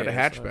 Yeah, At a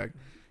it's hatchback.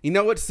 You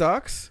know what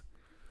sucks?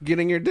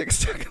 Getting your dick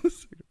stuck in the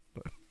seat.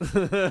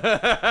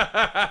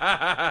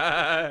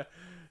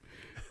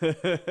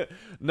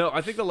 No,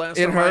 I think the last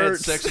It time I had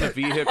hurts. sex in a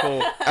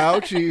vehicle,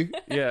 Ouchie.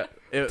 yeah.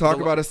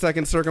 Talk about a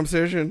second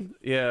circumcision.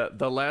 Yeah,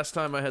 the last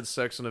time I had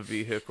sex in a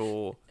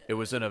vehicle, it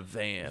was in a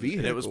van. And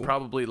it was Vehicle?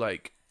 probably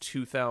like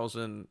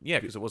 2000. Yeah,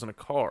 because it wasn't a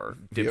car.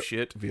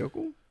 Dipshit.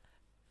 Vehicle?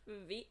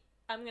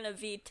 I'm gonna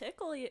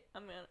tickle you.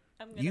 I'm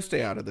gonna. You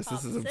stay out of this.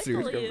 This is a serious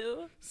tickle government.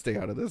 you. Stay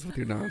out of this with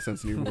your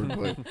nonsense and your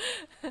wordplay.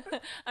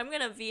 I'm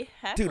gonna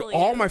heckle Dude, you.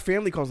 all my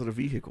family calls it a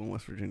vehicle in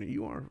West Virginia.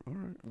 You are. All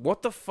right.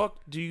 What the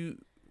fuck do you...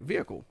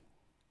 Vehicle.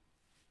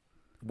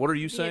 What are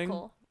you saying?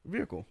 vehicle.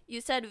 Vehicle.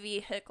 You said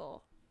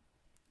vehicle.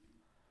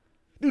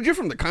 Dude, you're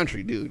from the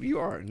country, dude. You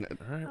are.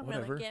 All right, I'm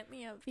whatever. gonna get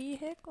me a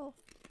vehicle.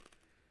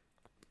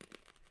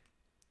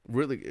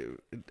 Really,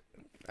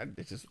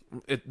 it's just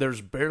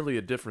There's barely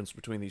a difference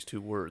between these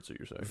two words that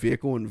you're saying.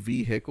 vehicle and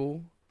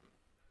vehicle.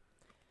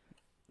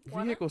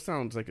 Wanna? Vehicle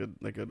sounds like an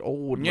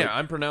old. Yeah, like,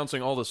 I'm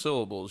pronouncing all the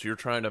syllables. You're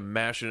trying to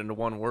mash it into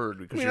one word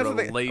because I mean, you're that's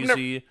a the thing. I'm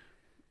lazy...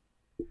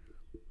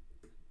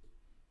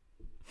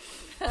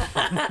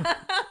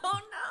 Oh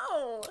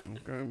no!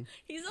 okay.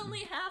 He's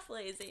only half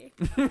lazy.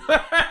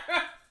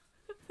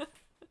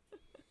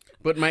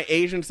 But my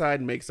Asian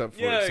side makes up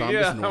for it, so I'm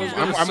just normal.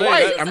 I was I'm gonna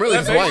white. say, I'm really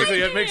that's just white.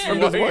 basically it makes you I'm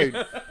just white.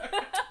 white.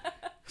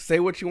 Say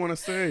what you want to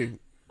say.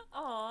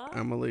 Aw.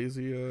 I'm a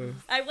lazy.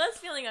 I was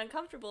feeling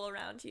uncomfortable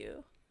around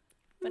you.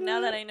 But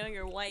now that I know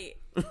you're white.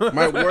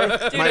 My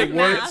work. my Dude,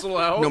 work. math.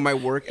 No, my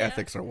work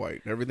ethics are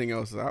white. Everything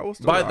else is. I will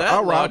still. By that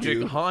I'll rob logic,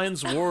 you.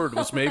 Hines Ward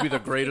was maybe the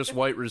greatest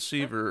white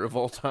receiver of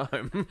all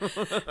time. Who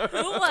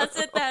was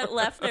it that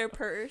left their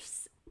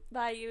purse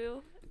by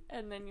you?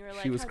 And then you were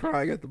like, She was "How come-"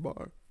 crying at the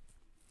bar.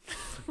 It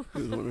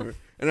was one of her.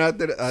 And I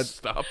did.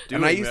 Stop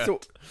doing And I used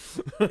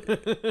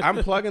that. to. I'm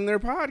plugging their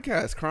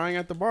podcast, "Crying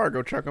at the Bar."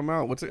 Go check them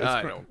out. What's it?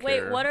 I don't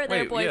care. Wait, what are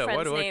their Wait, yeah, why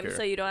boyfriends' do I names care?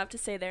 so you don't have to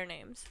say their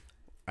names?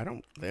 I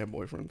don't. They have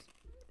boyfriends.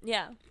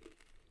 Yeah.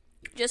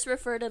 Just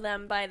refer to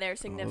them by their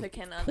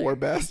significant other. Poor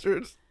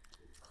bastards.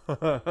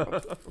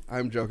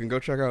 I'm joking. Go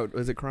check out.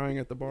 Is it "Crying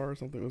at the Bar" or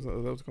something? Was that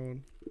what it's called?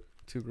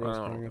 Two girls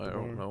crying at I the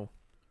bar. don't know.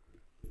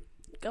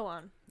 Go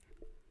on.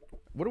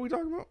 What are we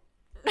talking about?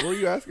 What were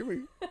you asking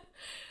me?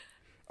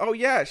 Oh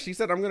yeah, she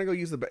said I'm gonna go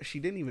use the. She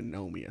didn't even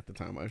know me at the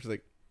time. I was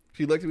like,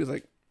 she looked at me and was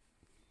like,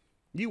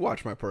 "You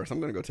watch my purse. I'm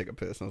gonna go take a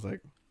piss." And I was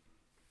like,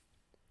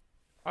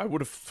 I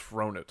would have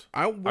thrown it.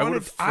 I would wanted.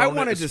 have I thrown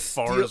wanted it to as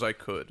far steal, as I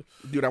could.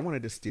 dude. I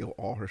wanted to steal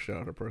all her shit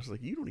out of her purse.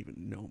 Like, you don't even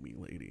know me,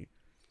 lady.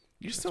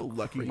 You're so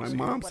lucky. My crazy.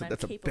 mom What said I'm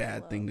that's a capable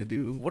bad of. thing to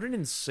do. What an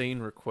insane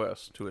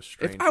request to a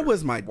stranger. I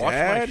was my Watch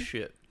dad- my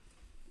shit.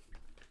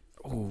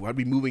 Oh, I'd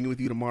be moving in with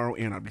you tomorrow,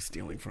 and I'd be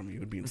stealing from you.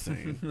 It'd be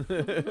insane.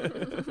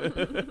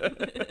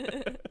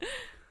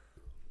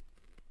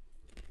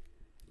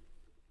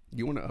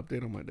 You want to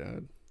update on my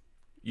dad?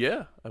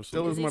 Yeah,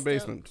 Still absolutely. is he my still-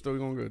 basement. Still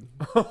going good.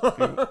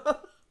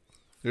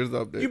 Here's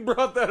the update. You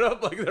brought that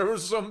up like there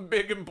was some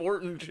big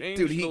important change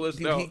Dude, to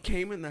list out. he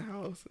came in the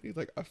house. He's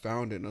like, I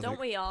found it. And I was Don't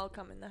like, we all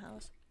come in the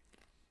house?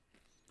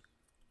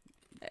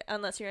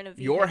 Unless you're in a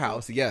vehicle. your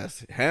house,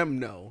 yes. Him,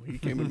 no. He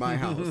came in my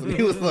house. And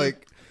he was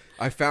like,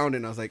 I found it.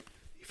 And I was like,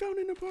 you found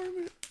an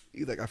apartment?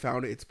 He's like, I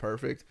found it. It's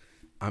perfect.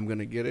 I'm going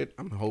to get it.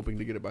 I'm hoping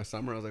to get it by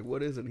summer. I was like,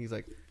 what is it? And he's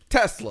like,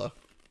 Tesla.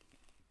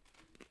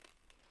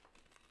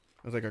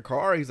 I was like, a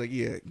car? He's like,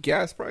 yeah.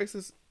 Gas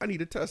prices? I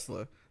need a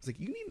Tesla. I was like,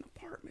 you need an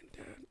apartment,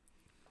 Dad.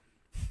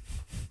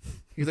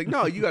 He's like,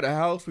 no, you got a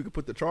house. We could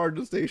put the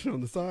charging station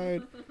on the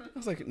side. I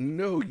was like,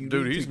 no, you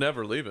Dude, need he's to-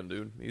 never leaving,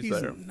 dude. He's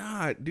there.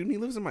 not. Dude, he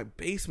lives in my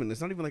basement.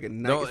 It's not even like a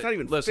night. No, it's not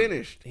even listen,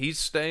 finished. He's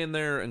staying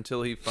there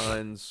until he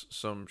finds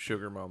some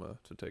sugar mama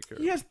to take care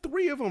of. He has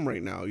 3 of them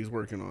right now he's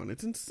working on.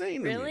 It's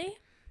insane. to me. Really?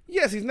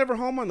 Yes, he's never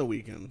home on the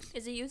weekends.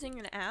 Is he using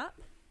an app?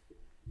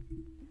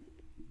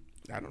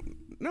 I don't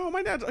know.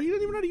 My dad, he doesn't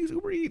even know how to use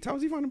Uber Eats.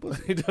 How's he finding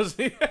pussy? He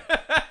doesn't.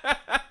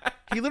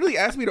 He literally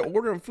asked me to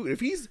order him food.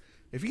 If he's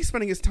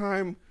spending his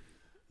time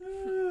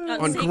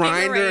on seeking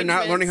Grindr and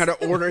not learning how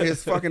arrangements. to order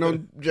his fucking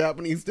own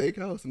Japanese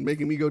steakhouse and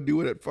making me go do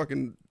it at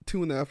fucking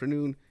 2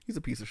 PM, he's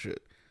a piece of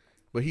shit.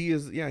 But he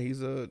is, yeah, he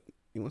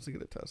wants to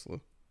get a Tesla.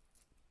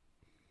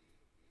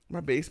 My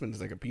basement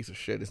is like a piece of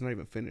shit. It's not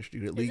even finished,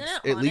 dude. It leaks.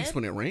 it It leaks haunted?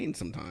 when it rains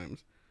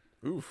sometimes.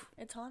 Oof.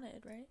 It's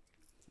haunted, right?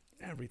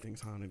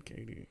 Everything's haunted,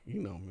 Katie. You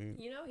know me.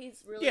 You know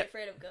he's really Yeah.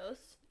 afraid of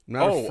ghosts. I'm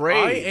not afraid.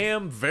 I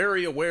am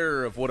very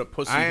aware of what a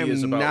pussy I he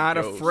is am about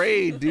not ghosts.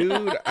 afraid,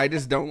 dude. I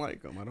just don't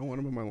like them. I don't want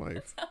them in my life.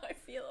 That's how I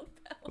feel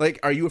about Like,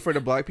 are you afraid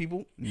of black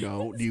people?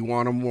 No. Do you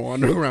want them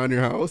wandering around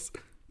your house?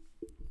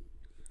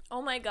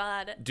 Oh my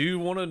god. Do you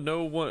want to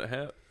know what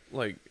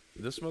like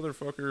this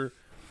motherfucker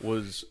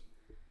was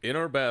in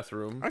our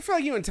bathroom? I feel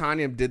like you and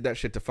Tanya did that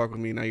shit to fuck with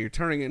me. Now you're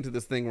turning it into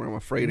this thing where I'm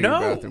afraid of No,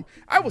 your bathroom.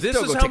 I will this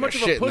still is go how take much a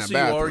of a shit in that pussy you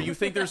are. bathroom. You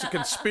think there's a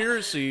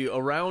conspiracy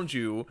around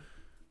you.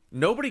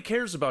 Nobody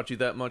cares about you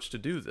that much to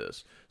do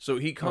this. So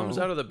he comes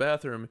out of the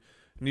bathroom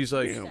and he's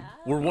like, Damn.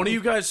 "Were one of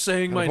you guys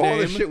saying my Of all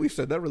the name?" shit we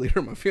said, that really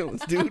hurt my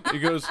feelings, dude. He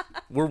goes,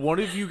 "Were one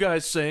of you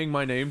guys saying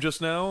my name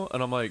just now?"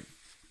 And I'm like,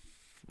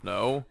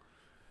 "No."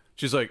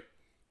 She's like,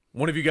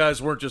 "One of you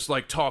guys weren't just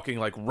like talking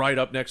like right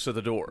up next to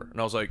the door." And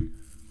I was like,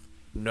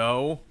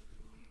 "No."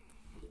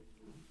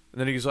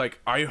 And then he's like,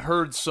 "I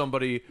heard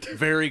somebody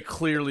very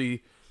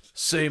clearly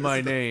say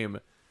my name.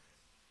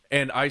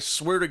 And I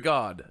swear to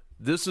God,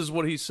 this is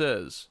what he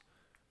says.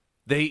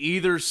 They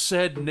either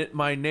said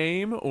my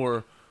name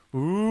or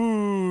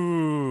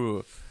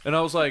ooh." And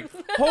I was like,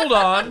 hold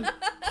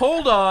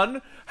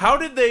on. How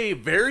did they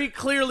very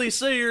clearly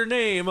say your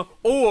name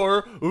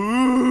or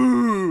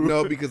ooh?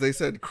 No, because they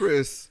said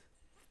Chris.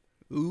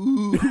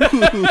 Ooh.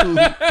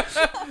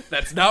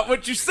 That's not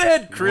what you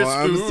said, Chris.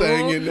 Well, I'm Ooh.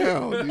 saying it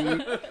now,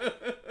 dude.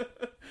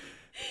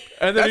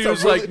 And then he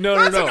was like, no.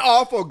 That's an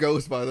awful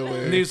ghost, by the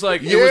way. And he's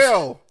like, it was-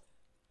 Yale.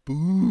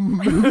 Boo.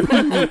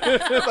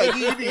 Like,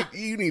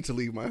 you need to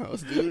leave my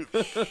house, dude.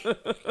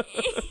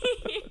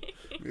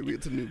 Maybe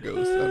it's a new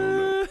ghost. I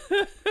don't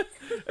know.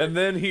 And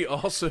then he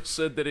also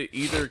said that it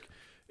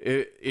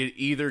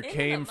either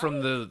came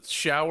from the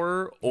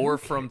shower or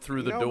from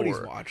through the Nobody's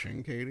door.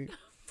 watching, Katie.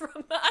 From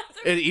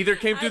It either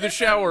came through either the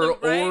shower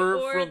from the right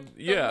or from the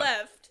yeah.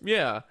 left.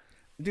 Yeah.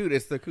 Dude,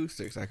 it's the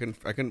acoustics. I can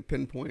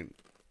pinpoint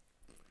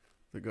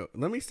the go.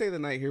 Let me stay the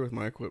night here with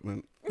my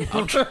equipment.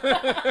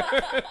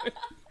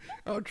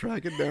 I'll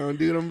track it down,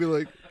 dude. I'm gonna be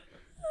like,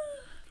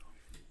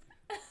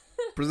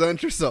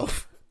 Present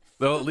yourself.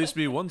 There'll at least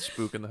be one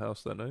spook in the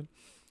house that night.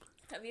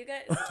 Have you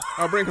guys?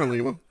 I'll bring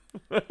Halima.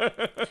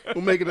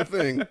 We'll make it a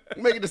thing.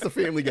 Make it just a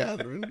family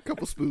gathering. A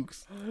couple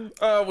spooks.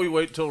 We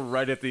wait till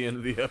right at the end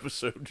of the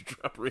episode to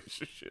drop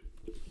racist shit.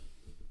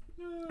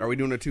 Are we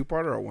doing a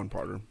 2-parter or a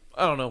 1-parter?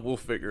 I don't know. We'll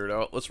figure it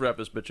out. Let's wrap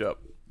this bitch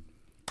up.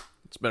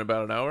 It's been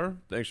about an hour.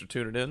 Thanks for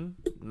tuning in.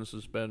 This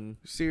has been...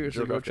 Seriously,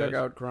 Jerk go Off check Guys.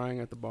 out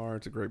Crying at the Bar.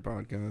 It's a great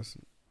podcast.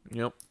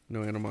 Yep.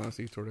 No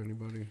animosity toward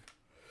anybody.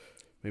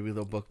 Maybe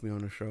they'll book me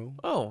on a show.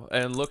 Oh,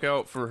 and look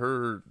out for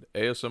her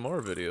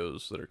ASMR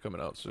videos that are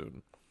coming out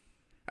soon.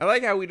 I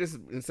like how we just,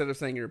 instead of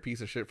saying you're a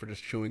piece of shit for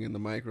just chewing in the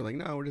mic, we're like,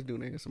 no, we're just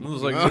doing ASMR. I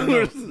was like,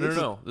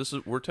 no.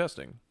 We're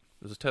testing.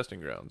 This is testing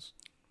grounds.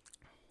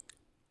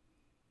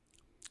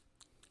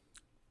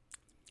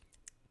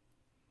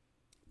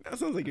 That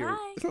sounds like Bye.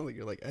 it sounds like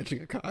you're like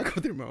etching a cock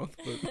with your mouth.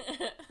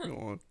 But go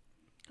on.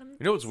 You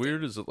know what's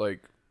weird is that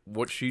like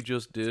what she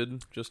just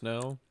did just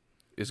now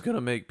is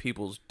gonna make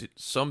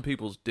some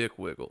people's dick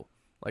wiggle.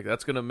 Like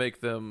that's gonna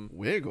make them.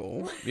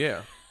 Wiggle?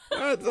 Yeah.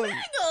 That's like,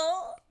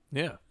 Wiggle.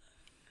 Yeah.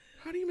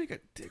 how do you make a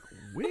dick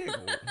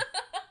wiggle?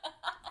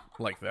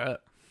 Like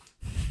that.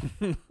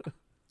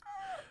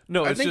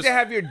 No, I it's think just to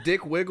have your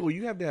dick wiggle,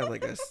 you have to have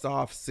like a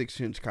soft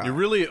 6-inch cock. you're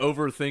really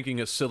overthinking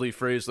a silly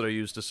phrase that I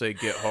used to say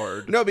get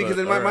hard. No, because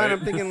but in my mind, alright.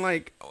 I'm thinking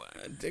like, oh,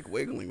 dick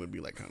wiggling would be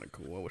like kind of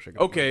cool. I wish I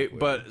could. Okay, dick wiggle.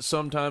 but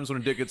sometimes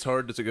when a dick gets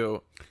hard, does it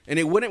go, and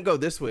it wouldn't go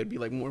this way. It'd be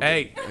like more.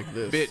 hey, like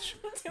this.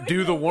 bitch,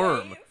 do the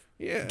worm.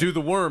 Yeah. Do the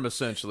worm,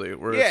 essentially.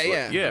 Where Yeah, it's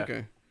like, yeah.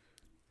 Okay.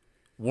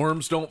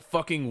 Worms don't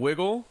fucking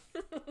wiggle.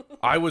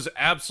 I was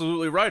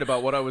absolutely right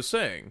about what I was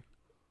saying.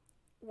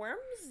 Worms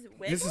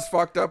wiggle. This is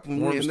fucked up. When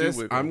we Worms in do this,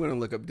 wiggle. I'm gonna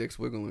look up dicks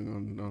wiggling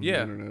on Yeah,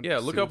 the internet. yeah.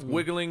 see Look what's up going on.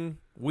 wiggling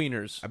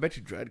wieners. I bet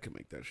you Dread can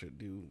make that shit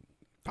do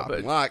pop bet-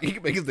 and lock. He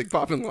can make his dick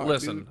pop and lock.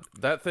 Listen, dude.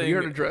 that Have thing. you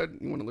heard of Dread?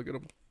 You want to look at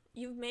him?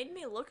 You've made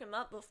me look him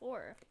up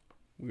before.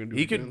 We're gonna do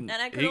He it could. again.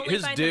 And I could only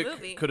his find the dick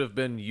movie. could have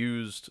been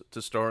used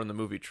to star in the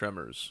movie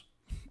Tremors,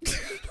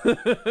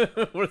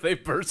 where they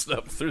burst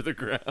up through the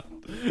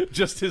ground.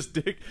 Just his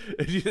dick.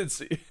 And you didn't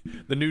see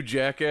the new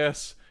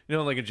Jackass. You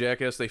know, like in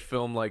Jackass, they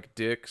film like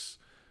dicks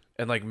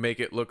and like make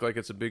it look like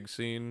it's a big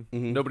scene.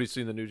 Nobody's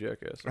seen the new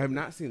Jackass. I have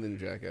not seen the new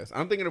Jackass.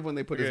 I'm thinking of when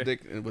they put his Okay.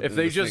 dick. In, If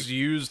they just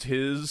used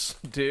his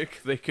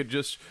dick, they could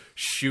just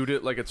shoot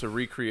it like it's a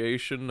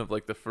recreation of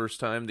like the first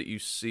time that you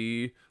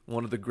see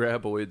one of the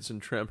graboids in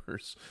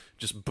Tremors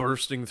just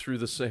bursting through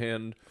the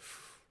sand.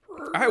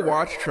 I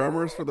watched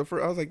Tremors for the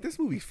first. I was like, this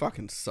movie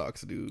fucking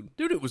sucks, dude.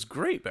 Dude, it was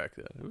great back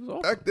then. It was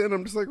awesome. Back then,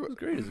 I'm just like, was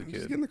great as a Just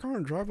kid. get in the car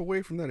and drive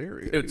away from that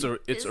area. It's dude.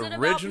 it's Is it about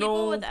people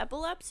original. with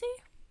epilepsy?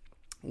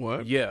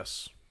 What?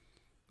 Yes.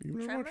 You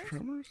never watched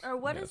Tremors? Or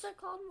what Yes. is it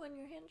called when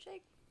your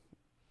handshake?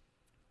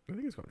 I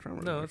think it's called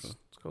Tremors. No, actually.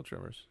 it's called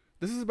Tremors.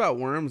 This is about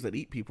worms that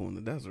eat people in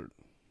the desert.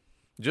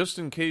 Just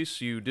in case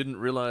you didn't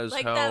realize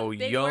Like how that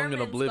big young worm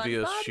and in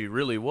oblivious SpongeBob? she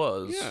really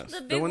was. Yes, The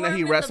the big one that worm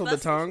he in the wrestled the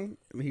bus- tongue.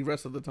 He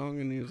wrestled the tongue,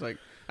 and he was like,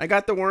 "I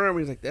got the worm."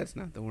 He's like, "That's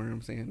not the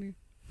worm, Sandy."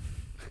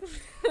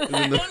 I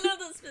then the- don't know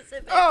the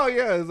specifics. Oh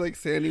yeah, it's like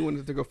Sandy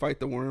wanted to go fight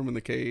the worm in the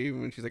cave,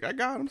 and she's like, "I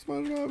got him,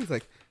 SpongeBob." He's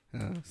like,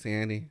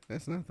 "Sandy,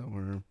 that's not the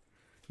worm.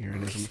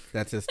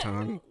 That's his I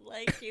tongue." don't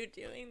like you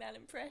doing that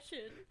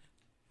impression.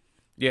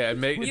 Yeah, it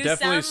You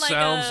definitely sound like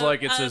sounds a-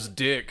 like it's a- his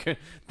dick.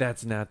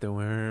 That's not the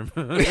worm.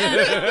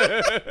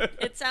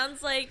 It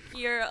sounds like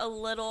you're a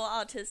little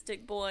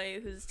autistic boy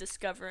who's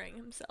discovering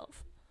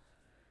himself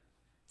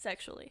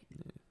sexually.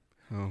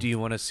 Do you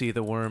want to see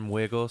the worm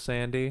wiggle,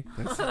 Sandy?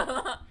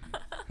 Oh,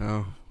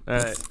 All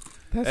right,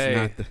 that's Hey.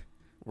 not the.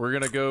 we're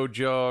gonna go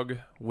jog,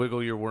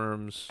 wiggle your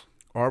worms.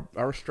 Or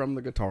strum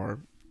the guitar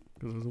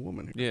because there's a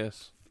woman here.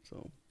 Yes.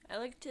 So I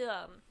like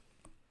to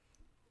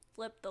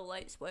flip the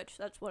light switch.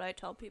 That's what I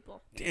tell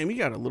people. damn, you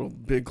got a little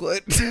big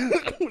clit.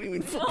 What do you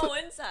mean? Oh,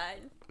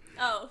 inside.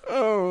 Oh,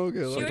 Oh, okay.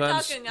 Sure. Like,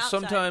 Sometimes, talking outside.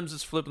 sometimes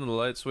it's flipping the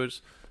light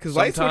switch. because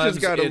light switch has Sometimes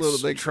got a it's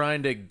little like.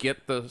 trying to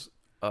get the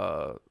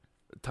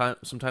time.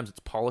 Sometimes it's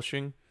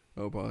polishing.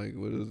 Oh, like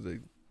what is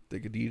it?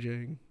 Like a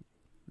DJing?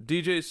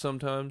 DJs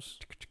sometimes.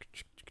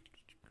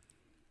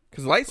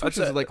 Because light I'd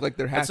switches say- like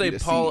they're happy I'd say to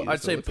pol- see you, I'd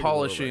so say it's like a little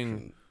polishing.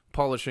 erection.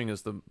 Polishing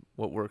is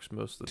what works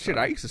most of the Shit,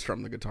 time. I used to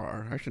strum the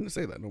guitar. I shouldn't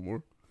say that no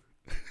more.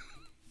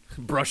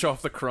 Brush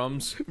off the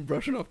crumbs.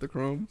 Brushing off the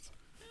crumbs.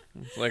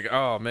 It's like,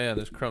 oh man,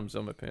 there's crumbs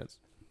on my pants.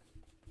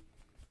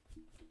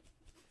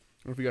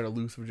 Or if you got a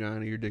loose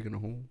vagina, you're digging a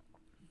hole.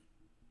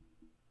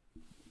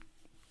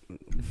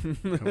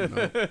 Coming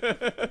up.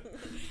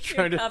 Trying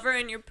you're to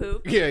covering your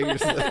poop. Yeah, you're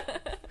just like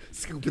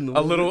scooping the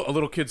a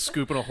little kid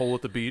scooping a hole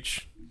at the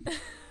beach.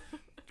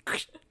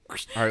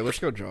 All right, let's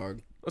go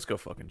jog. Let's go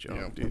fucking jog,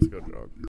 Yeah, dude. let's go jog.